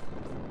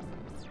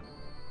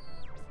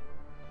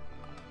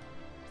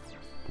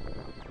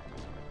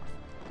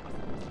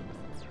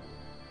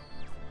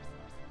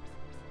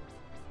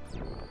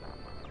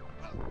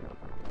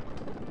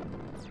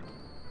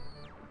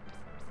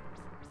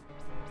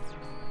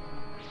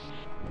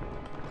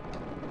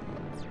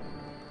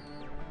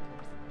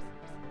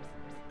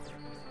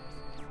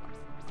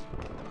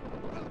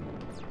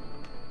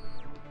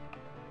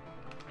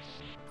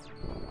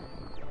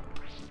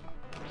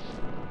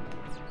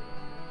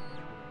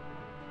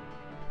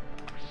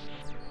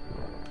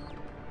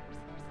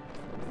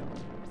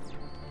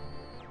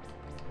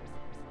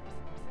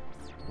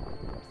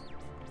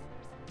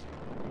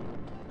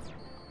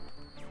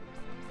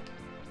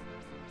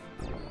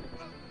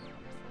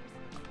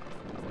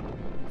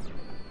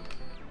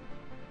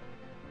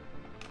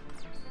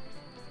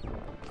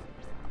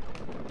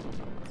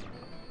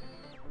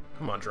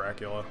 on,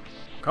 Dracula.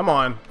 Come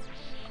on.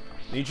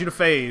 Need you to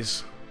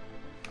phase.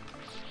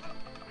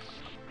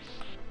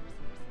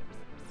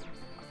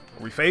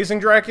 Are we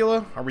phasing,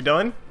 Dracula? Are we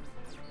done?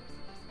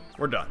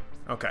 We're done.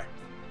 Okay.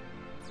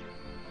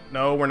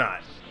 No, we're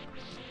not.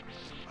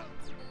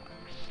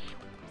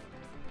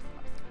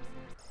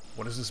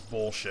 What is this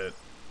bullshit?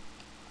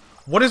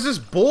 What is this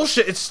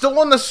bullshit? It's still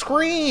on the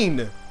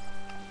screen!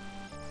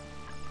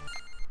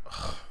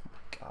 Oh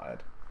my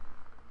god.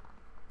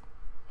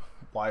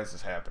 Why is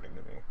this happening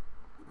to me?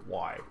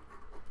 Why?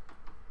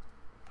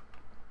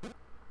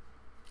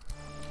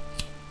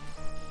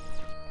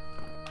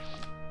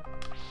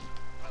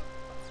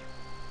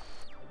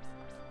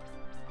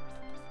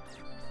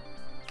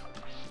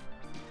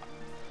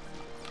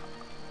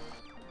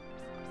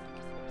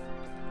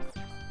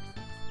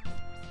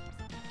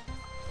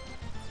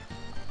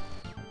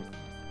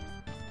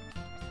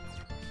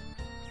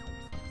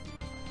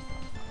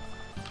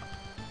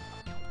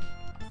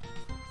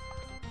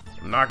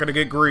 I'm not gonna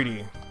get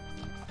greedy.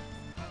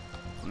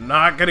 I'm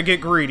not gonna get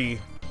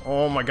greedy.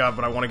 Oh my god,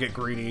 but I want to get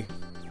greedy.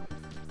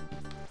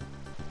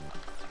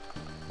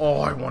 Oh,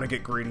 I want to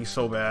get greedy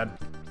so bad.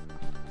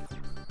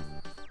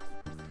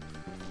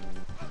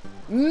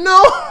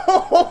 No!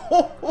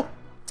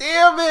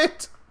 Damn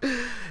it!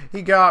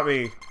 He got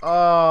me.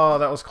 Oh,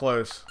 that was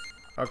close.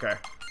 Okay.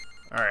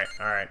 Alright,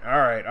 alright,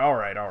 alright,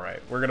 alright,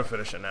 alright. We're gonna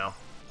finish it now.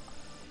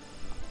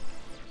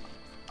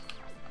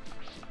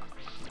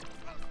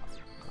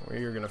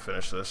 You're gonna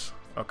finish this.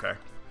 Okay.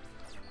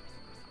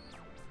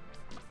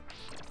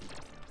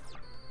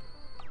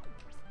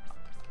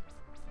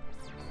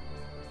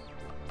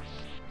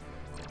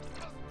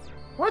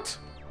 What?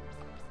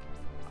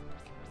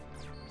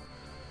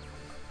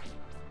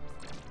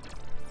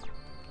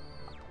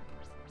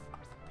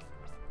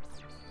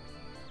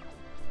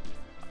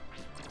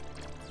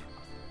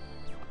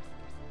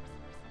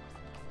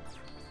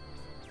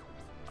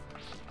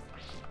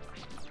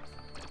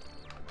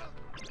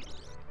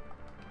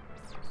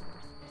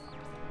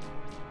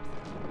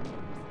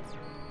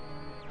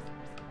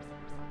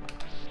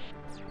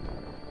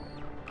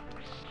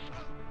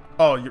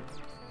 Oh, you're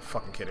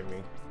fucking kidding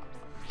me.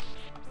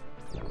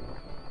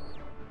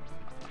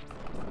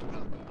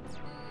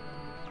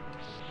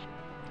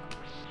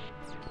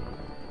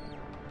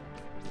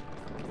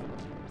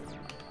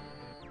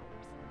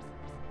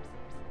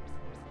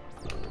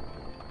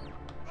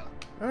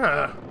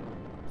 Ah.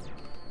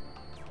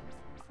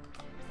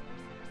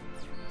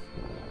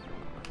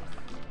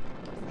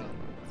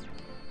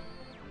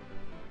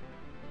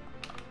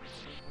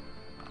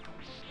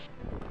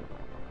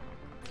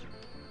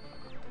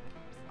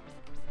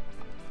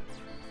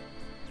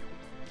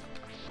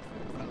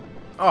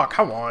 Oh,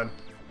 come on.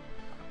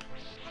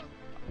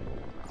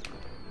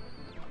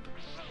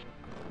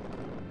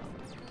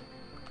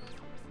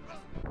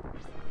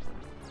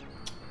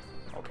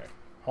 Okay,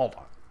 hold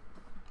on.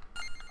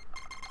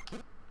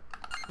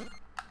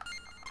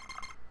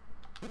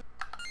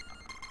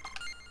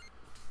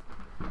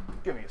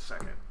 Give me a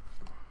second.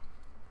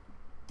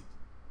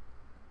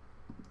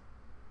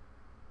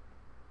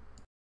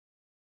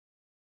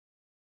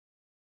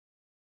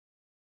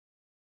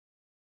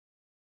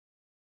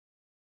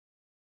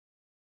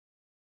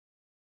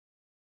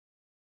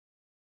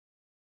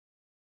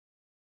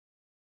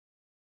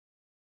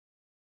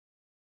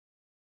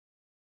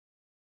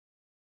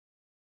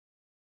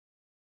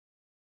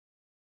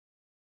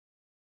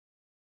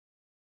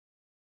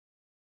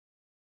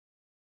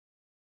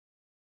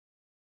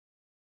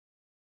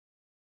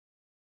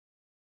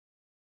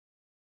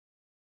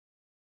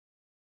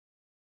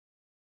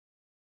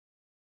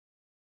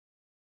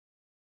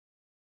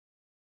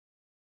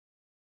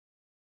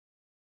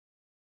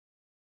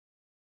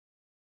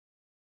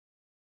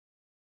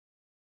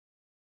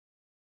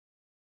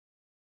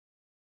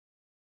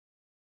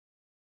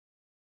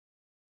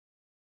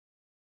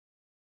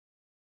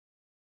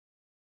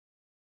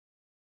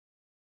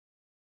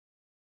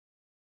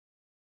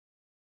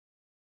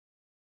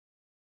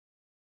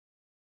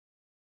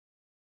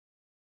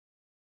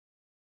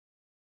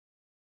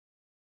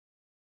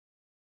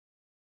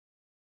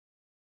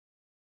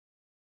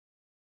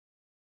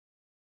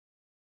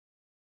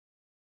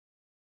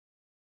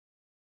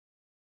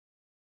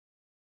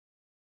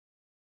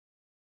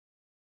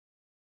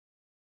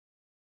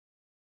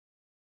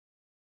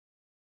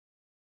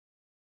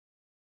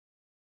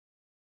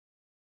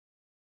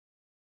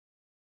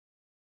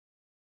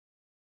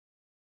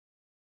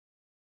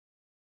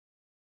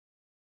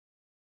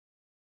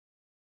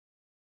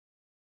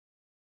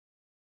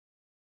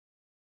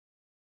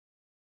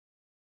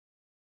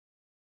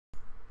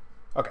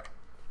 Okay.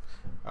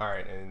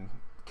 Alright, and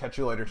catch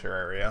you later,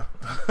 Terraria.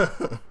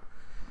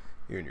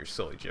 You and your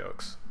silly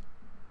jokes.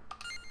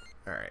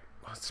 Alright,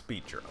 let's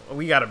beat Dro.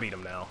 We gotta beat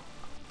him now.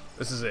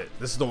 This is it.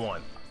 This is the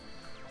one.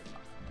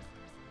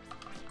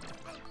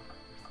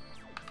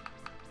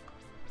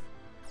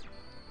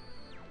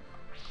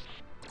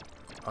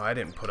 Oh, I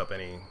didn't put up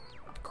any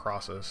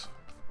crosses.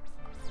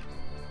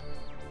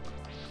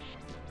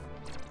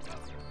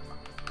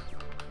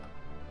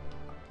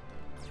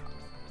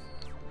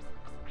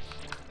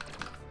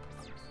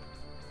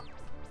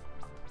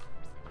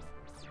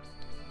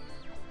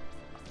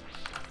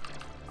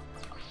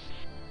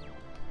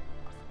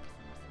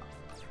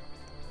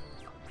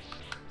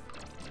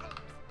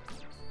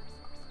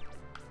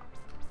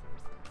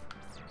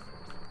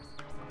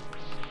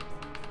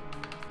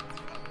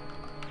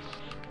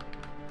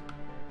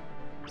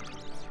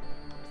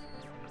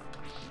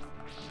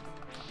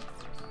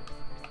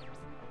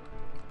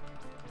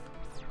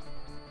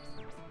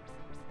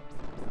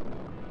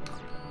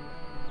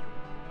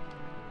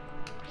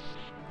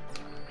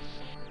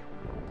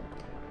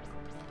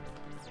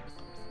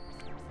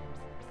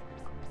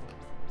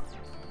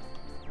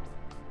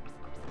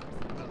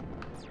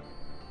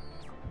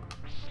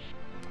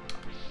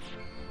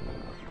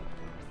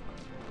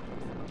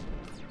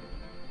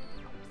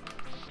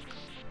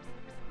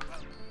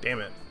 damn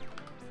it.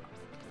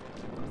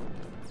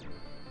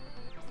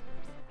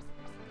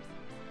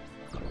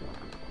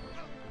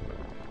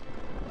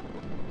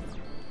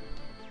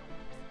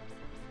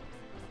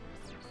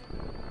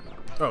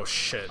 Oh,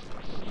 shit.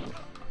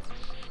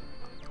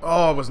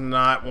 Oh, I was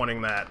not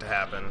wanting that to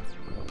happen.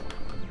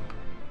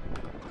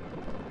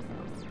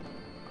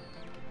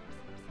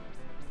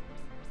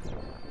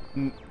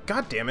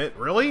 God damn it,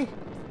 really?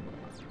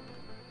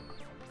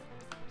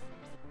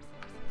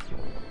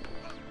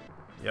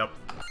 Yep.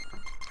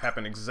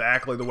 Happened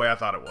exactly the way I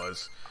thought it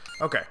was.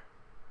 Okay.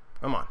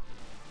 Come on.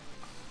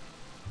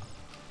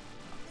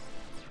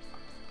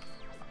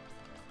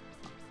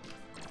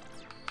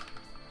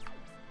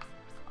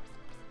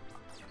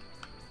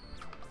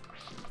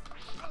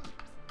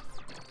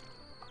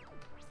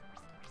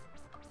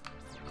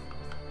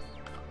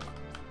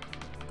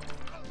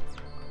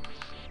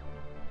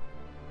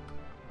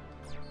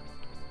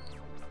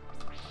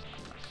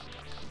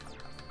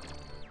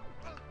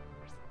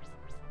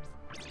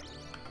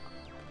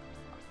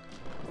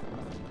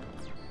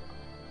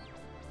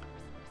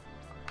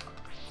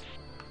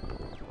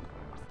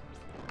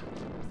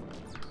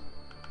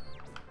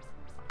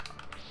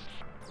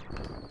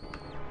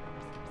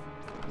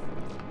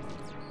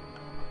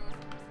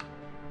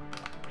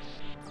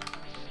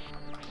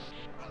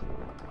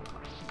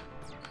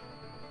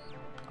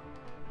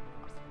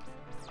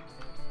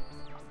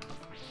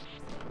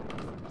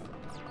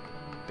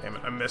 Damn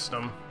it, I missed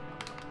him.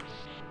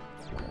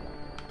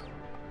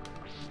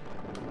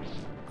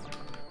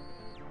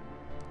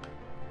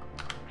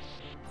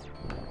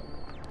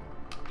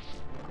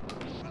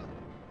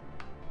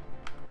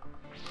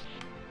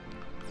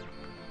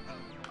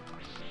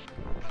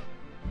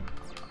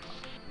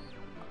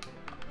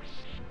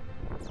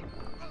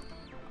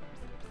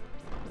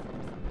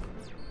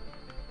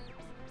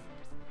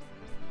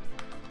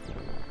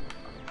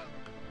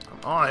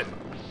 Come on.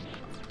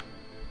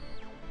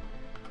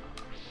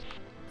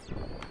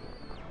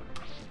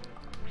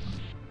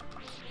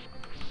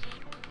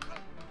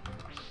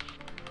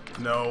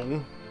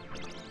 No.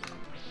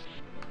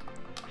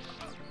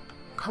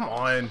 Come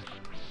on.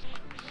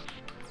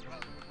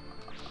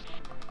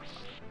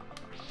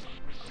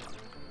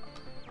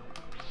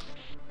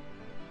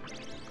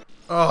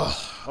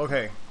 Oh,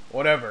 okay.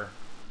 Whatever.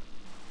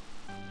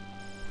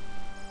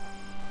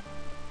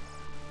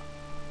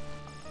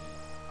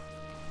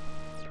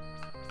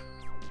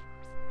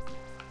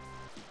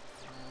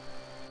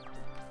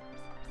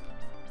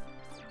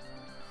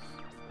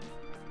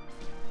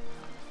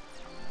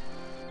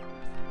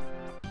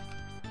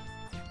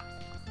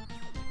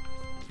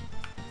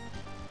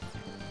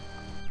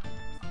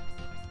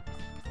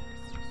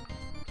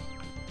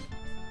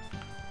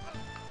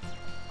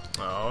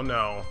 Oh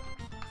no.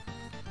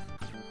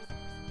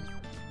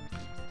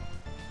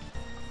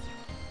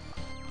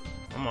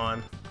 Come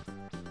on.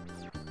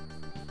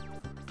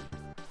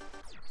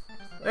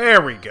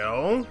 There we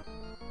go.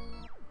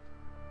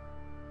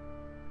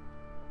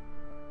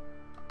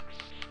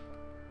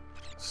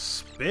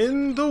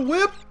 Spin the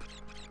whip.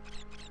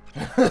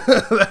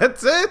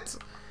 That's it.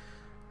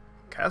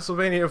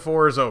 Castlevania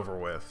 4 is over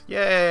with.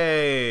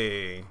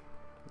 Yay.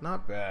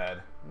 Not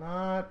bad.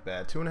 Not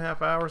bad.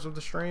 2.5 hours of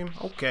the stream?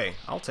 Okay,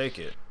 I'll take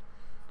it.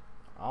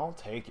 I'll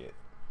take it.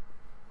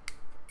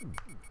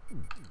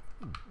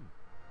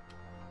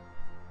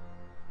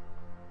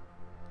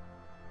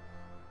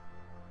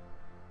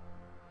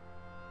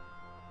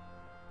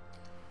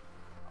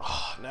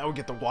 Oh, now we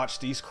get to watch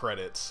these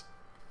credits.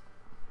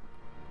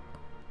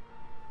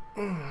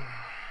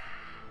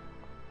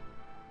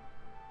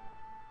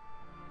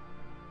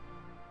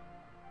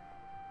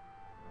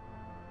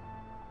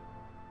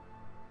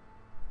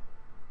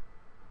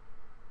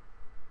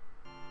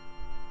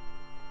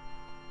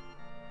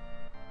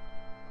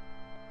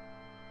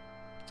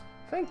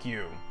 Thank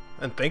you.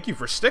 And thank you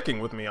for sticking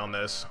with me on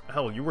this.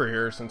 Hell, you were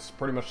here since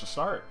pretty much the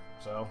start,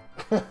 so.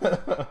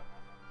 I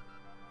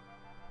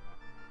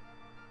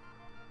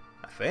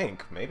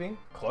think, maybe.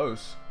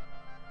 Close.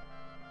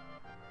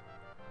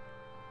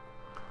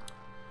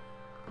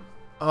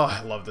 Oh,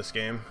 I love this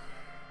game.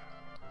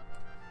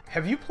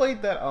 Have you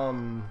played that,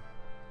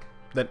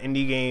 that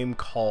indie game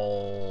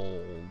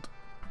called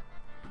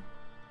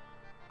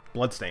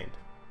Bloodstained?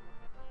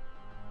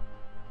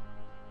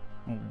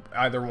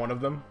 Either one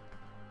of them?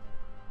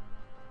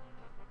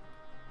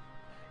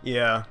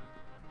 Yeah.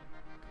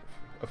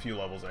 A few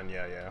levels in,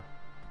 yeah.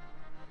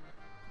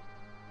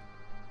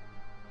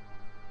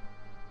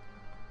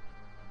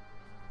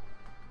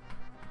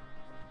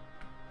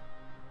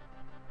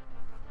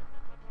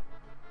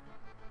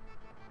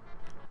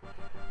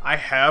 I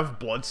have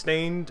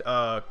Bloodstained,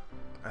 I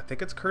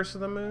think it's Curse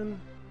of the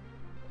Moon?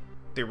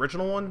 The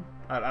original one?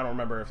 I don't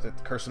remember if the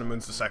Curse of the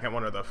Moon's the second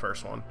one or the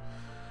first one.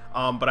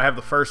 But I have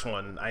the first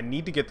one. I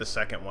need to get the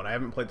second one. I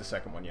haven't played the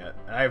second one yet.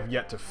 I have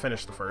yet to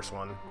finish the first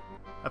one.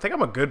 I think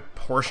I'm a good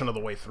portion of the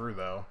way through,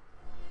 though.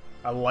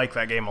 I like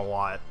that game a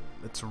lot.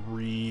 It's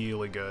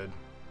really good.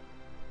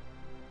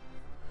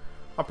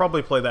 I'll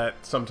probably play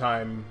that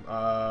sometime,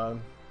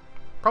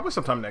 probably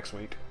sometime next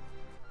week.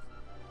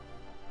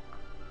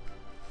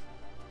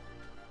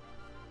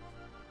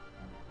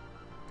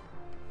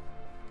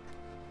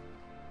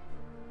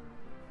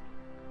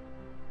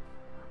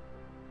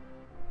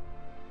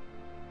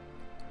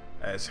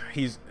 as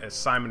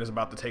Simon is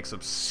about to take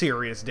some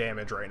serious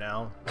damage right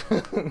now.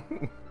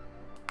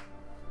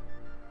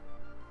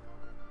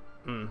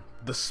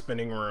 The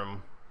spinning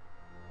room.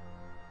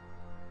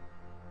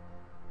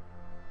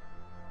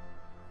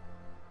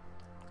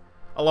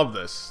 I love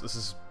this. This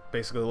is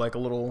basically like a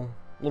little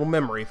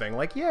memory thing.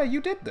 Like, yeah,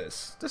 you did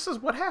this. This is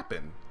what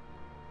happened.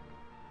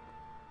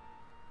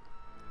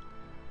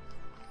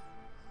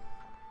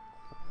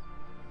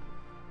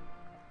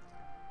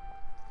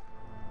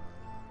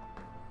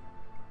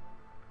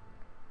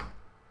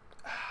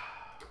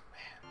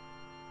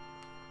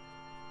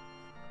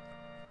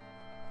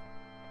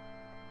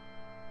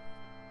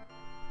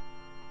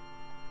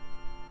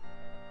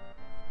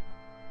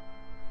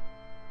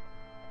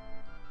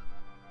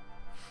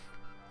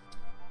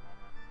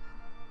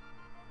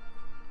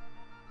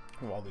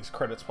 While these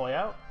credits play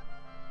out,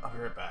 I'll be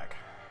right back.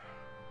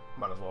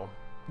 Might as well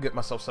get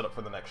myself set up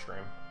for the next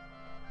stream.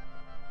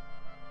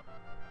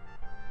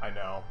 I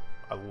know.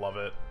 I love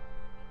it.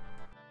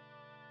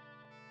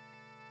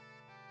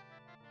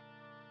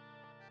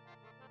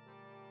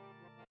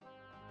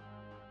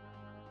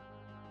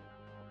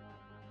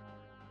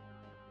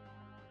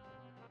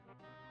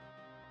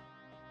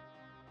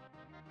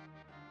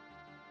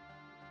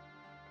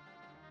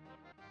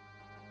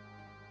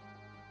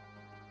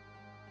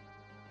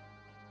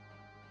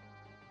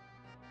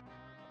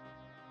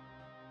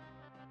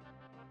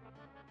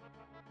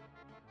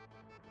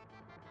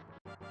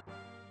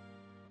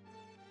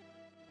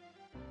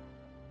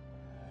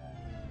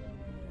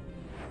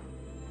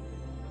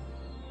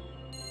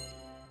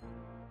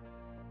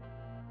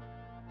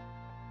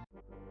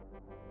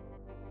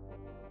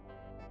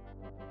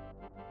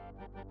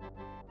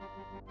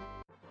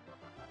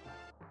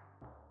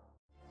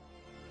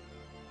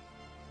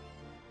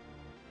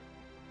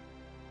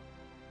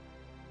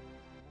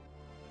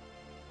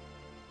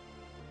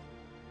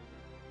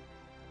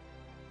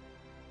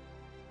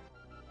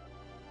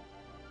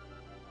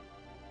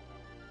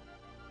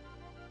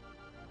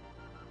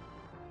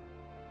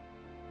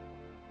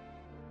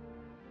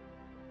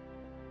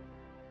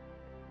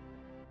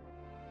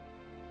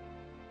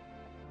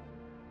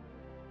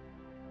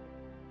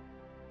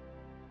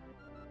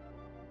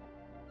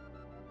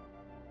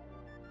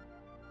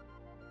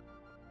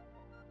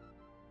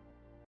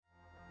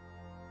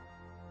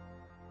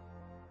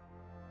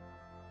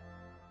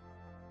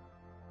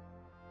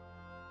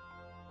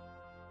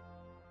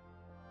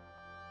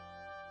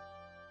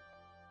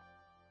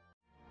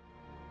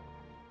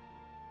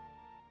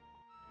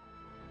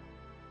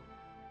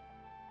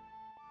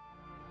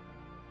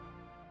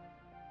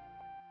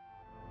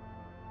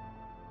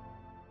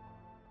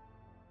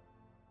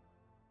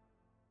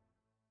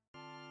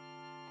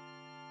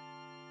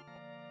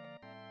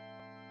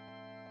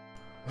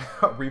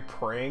 Are we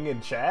praying in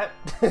chat?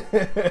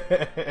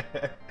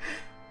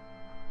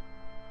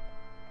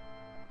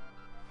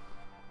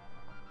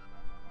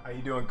 How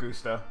you doing,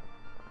 Gusta?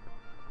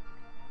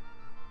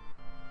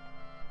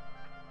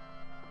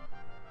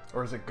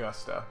 Or is it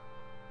Gusta?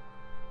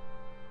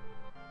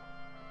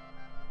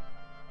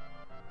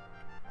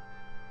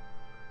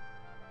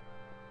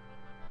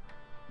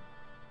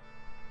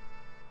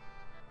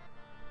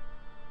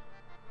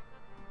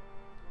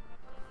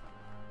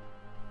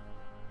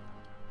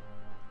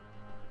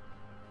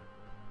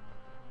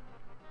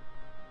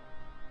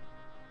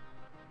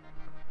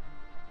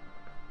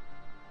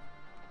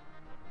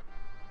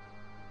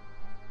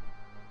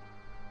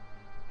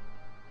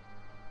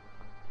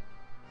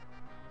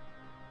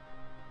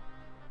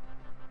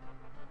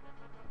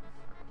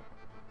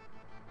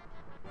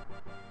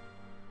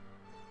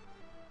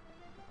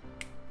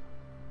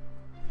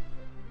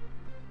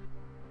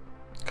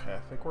 Okay, I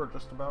think we're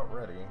just about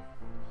ready.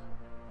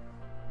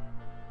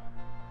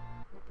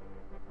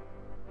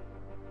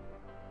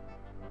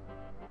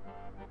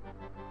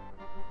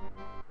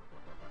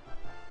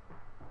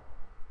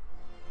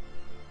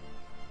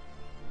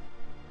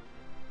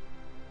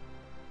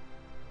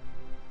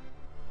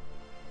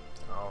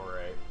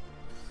 Alright.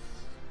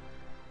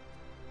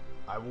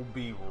 I will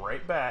be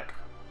right back,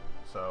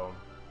 so...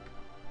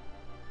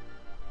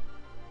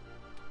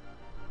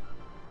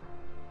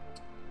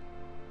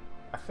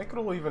 I think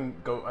it'll even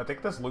go... I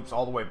think this loops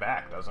all the way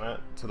back, doesn't it?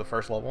 To the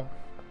first level?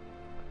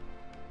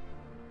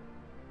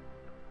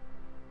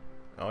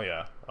 Oh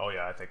yeah. Oh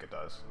yeah, I think it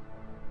does.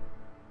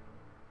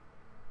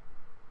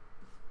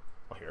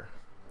 Well, here.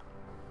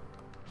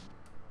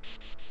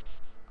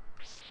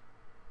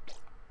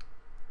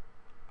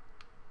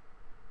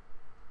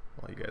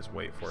 While you guys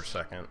wait for a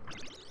second.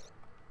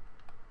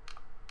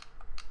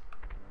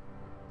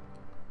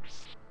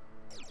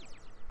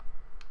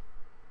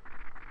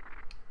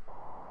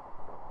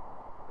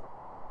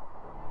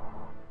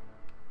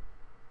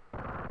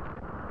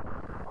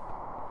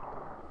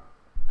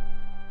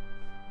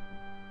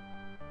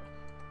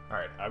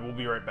 Alright, I will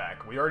be right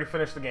back. We already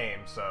finished the game,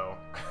 so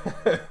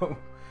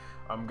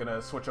I'm gonna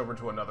switch over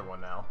to another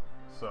one now.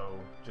 So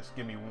just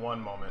give me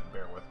one moment,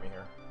 bear with me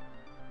here.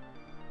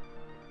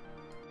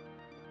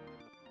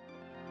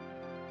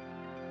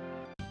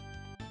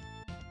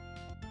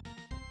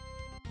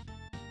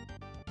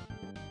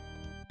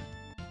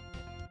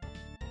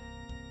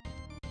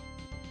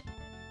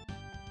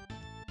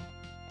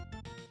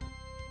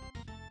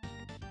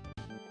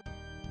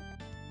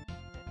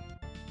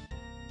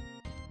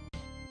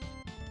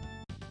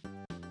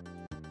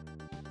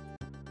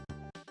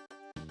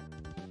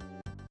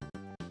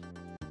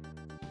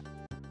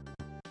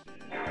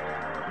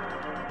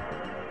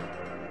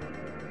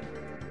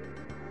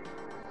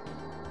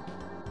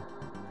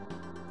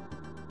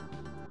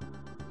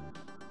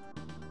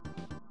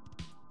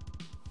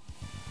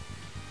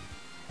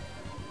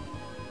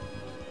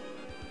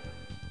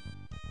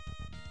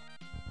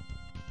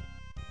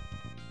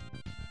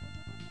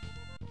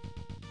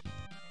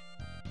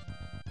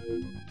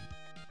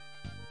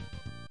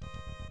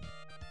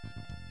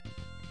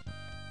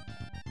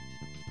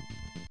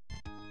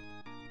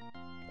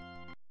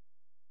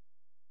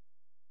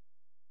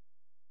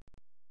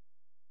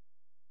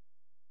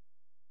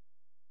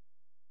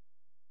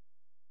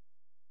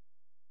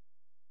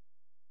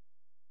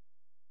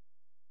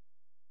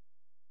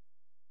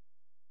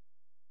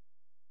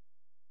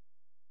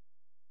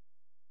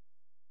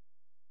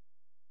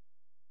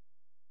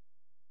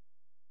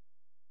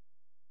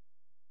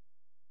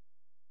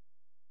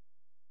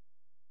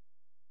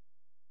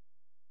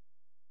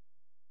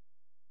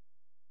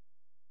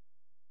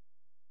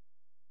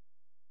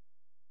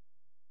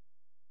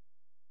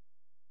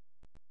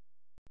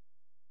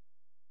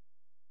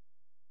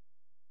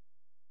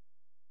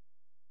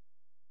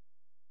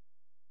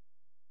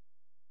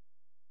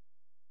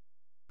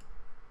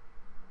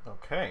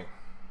 Okay,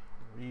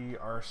 we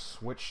are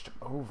switched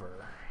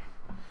over.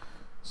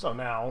 So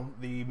now,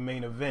 the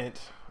main event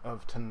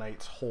of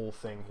tonight's whole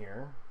thing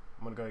here.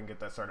 I'm going to go ahead and get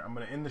that started. I'm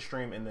going to end the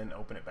stream and then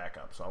open it back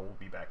up, so I will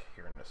be back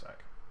here in a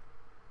sec.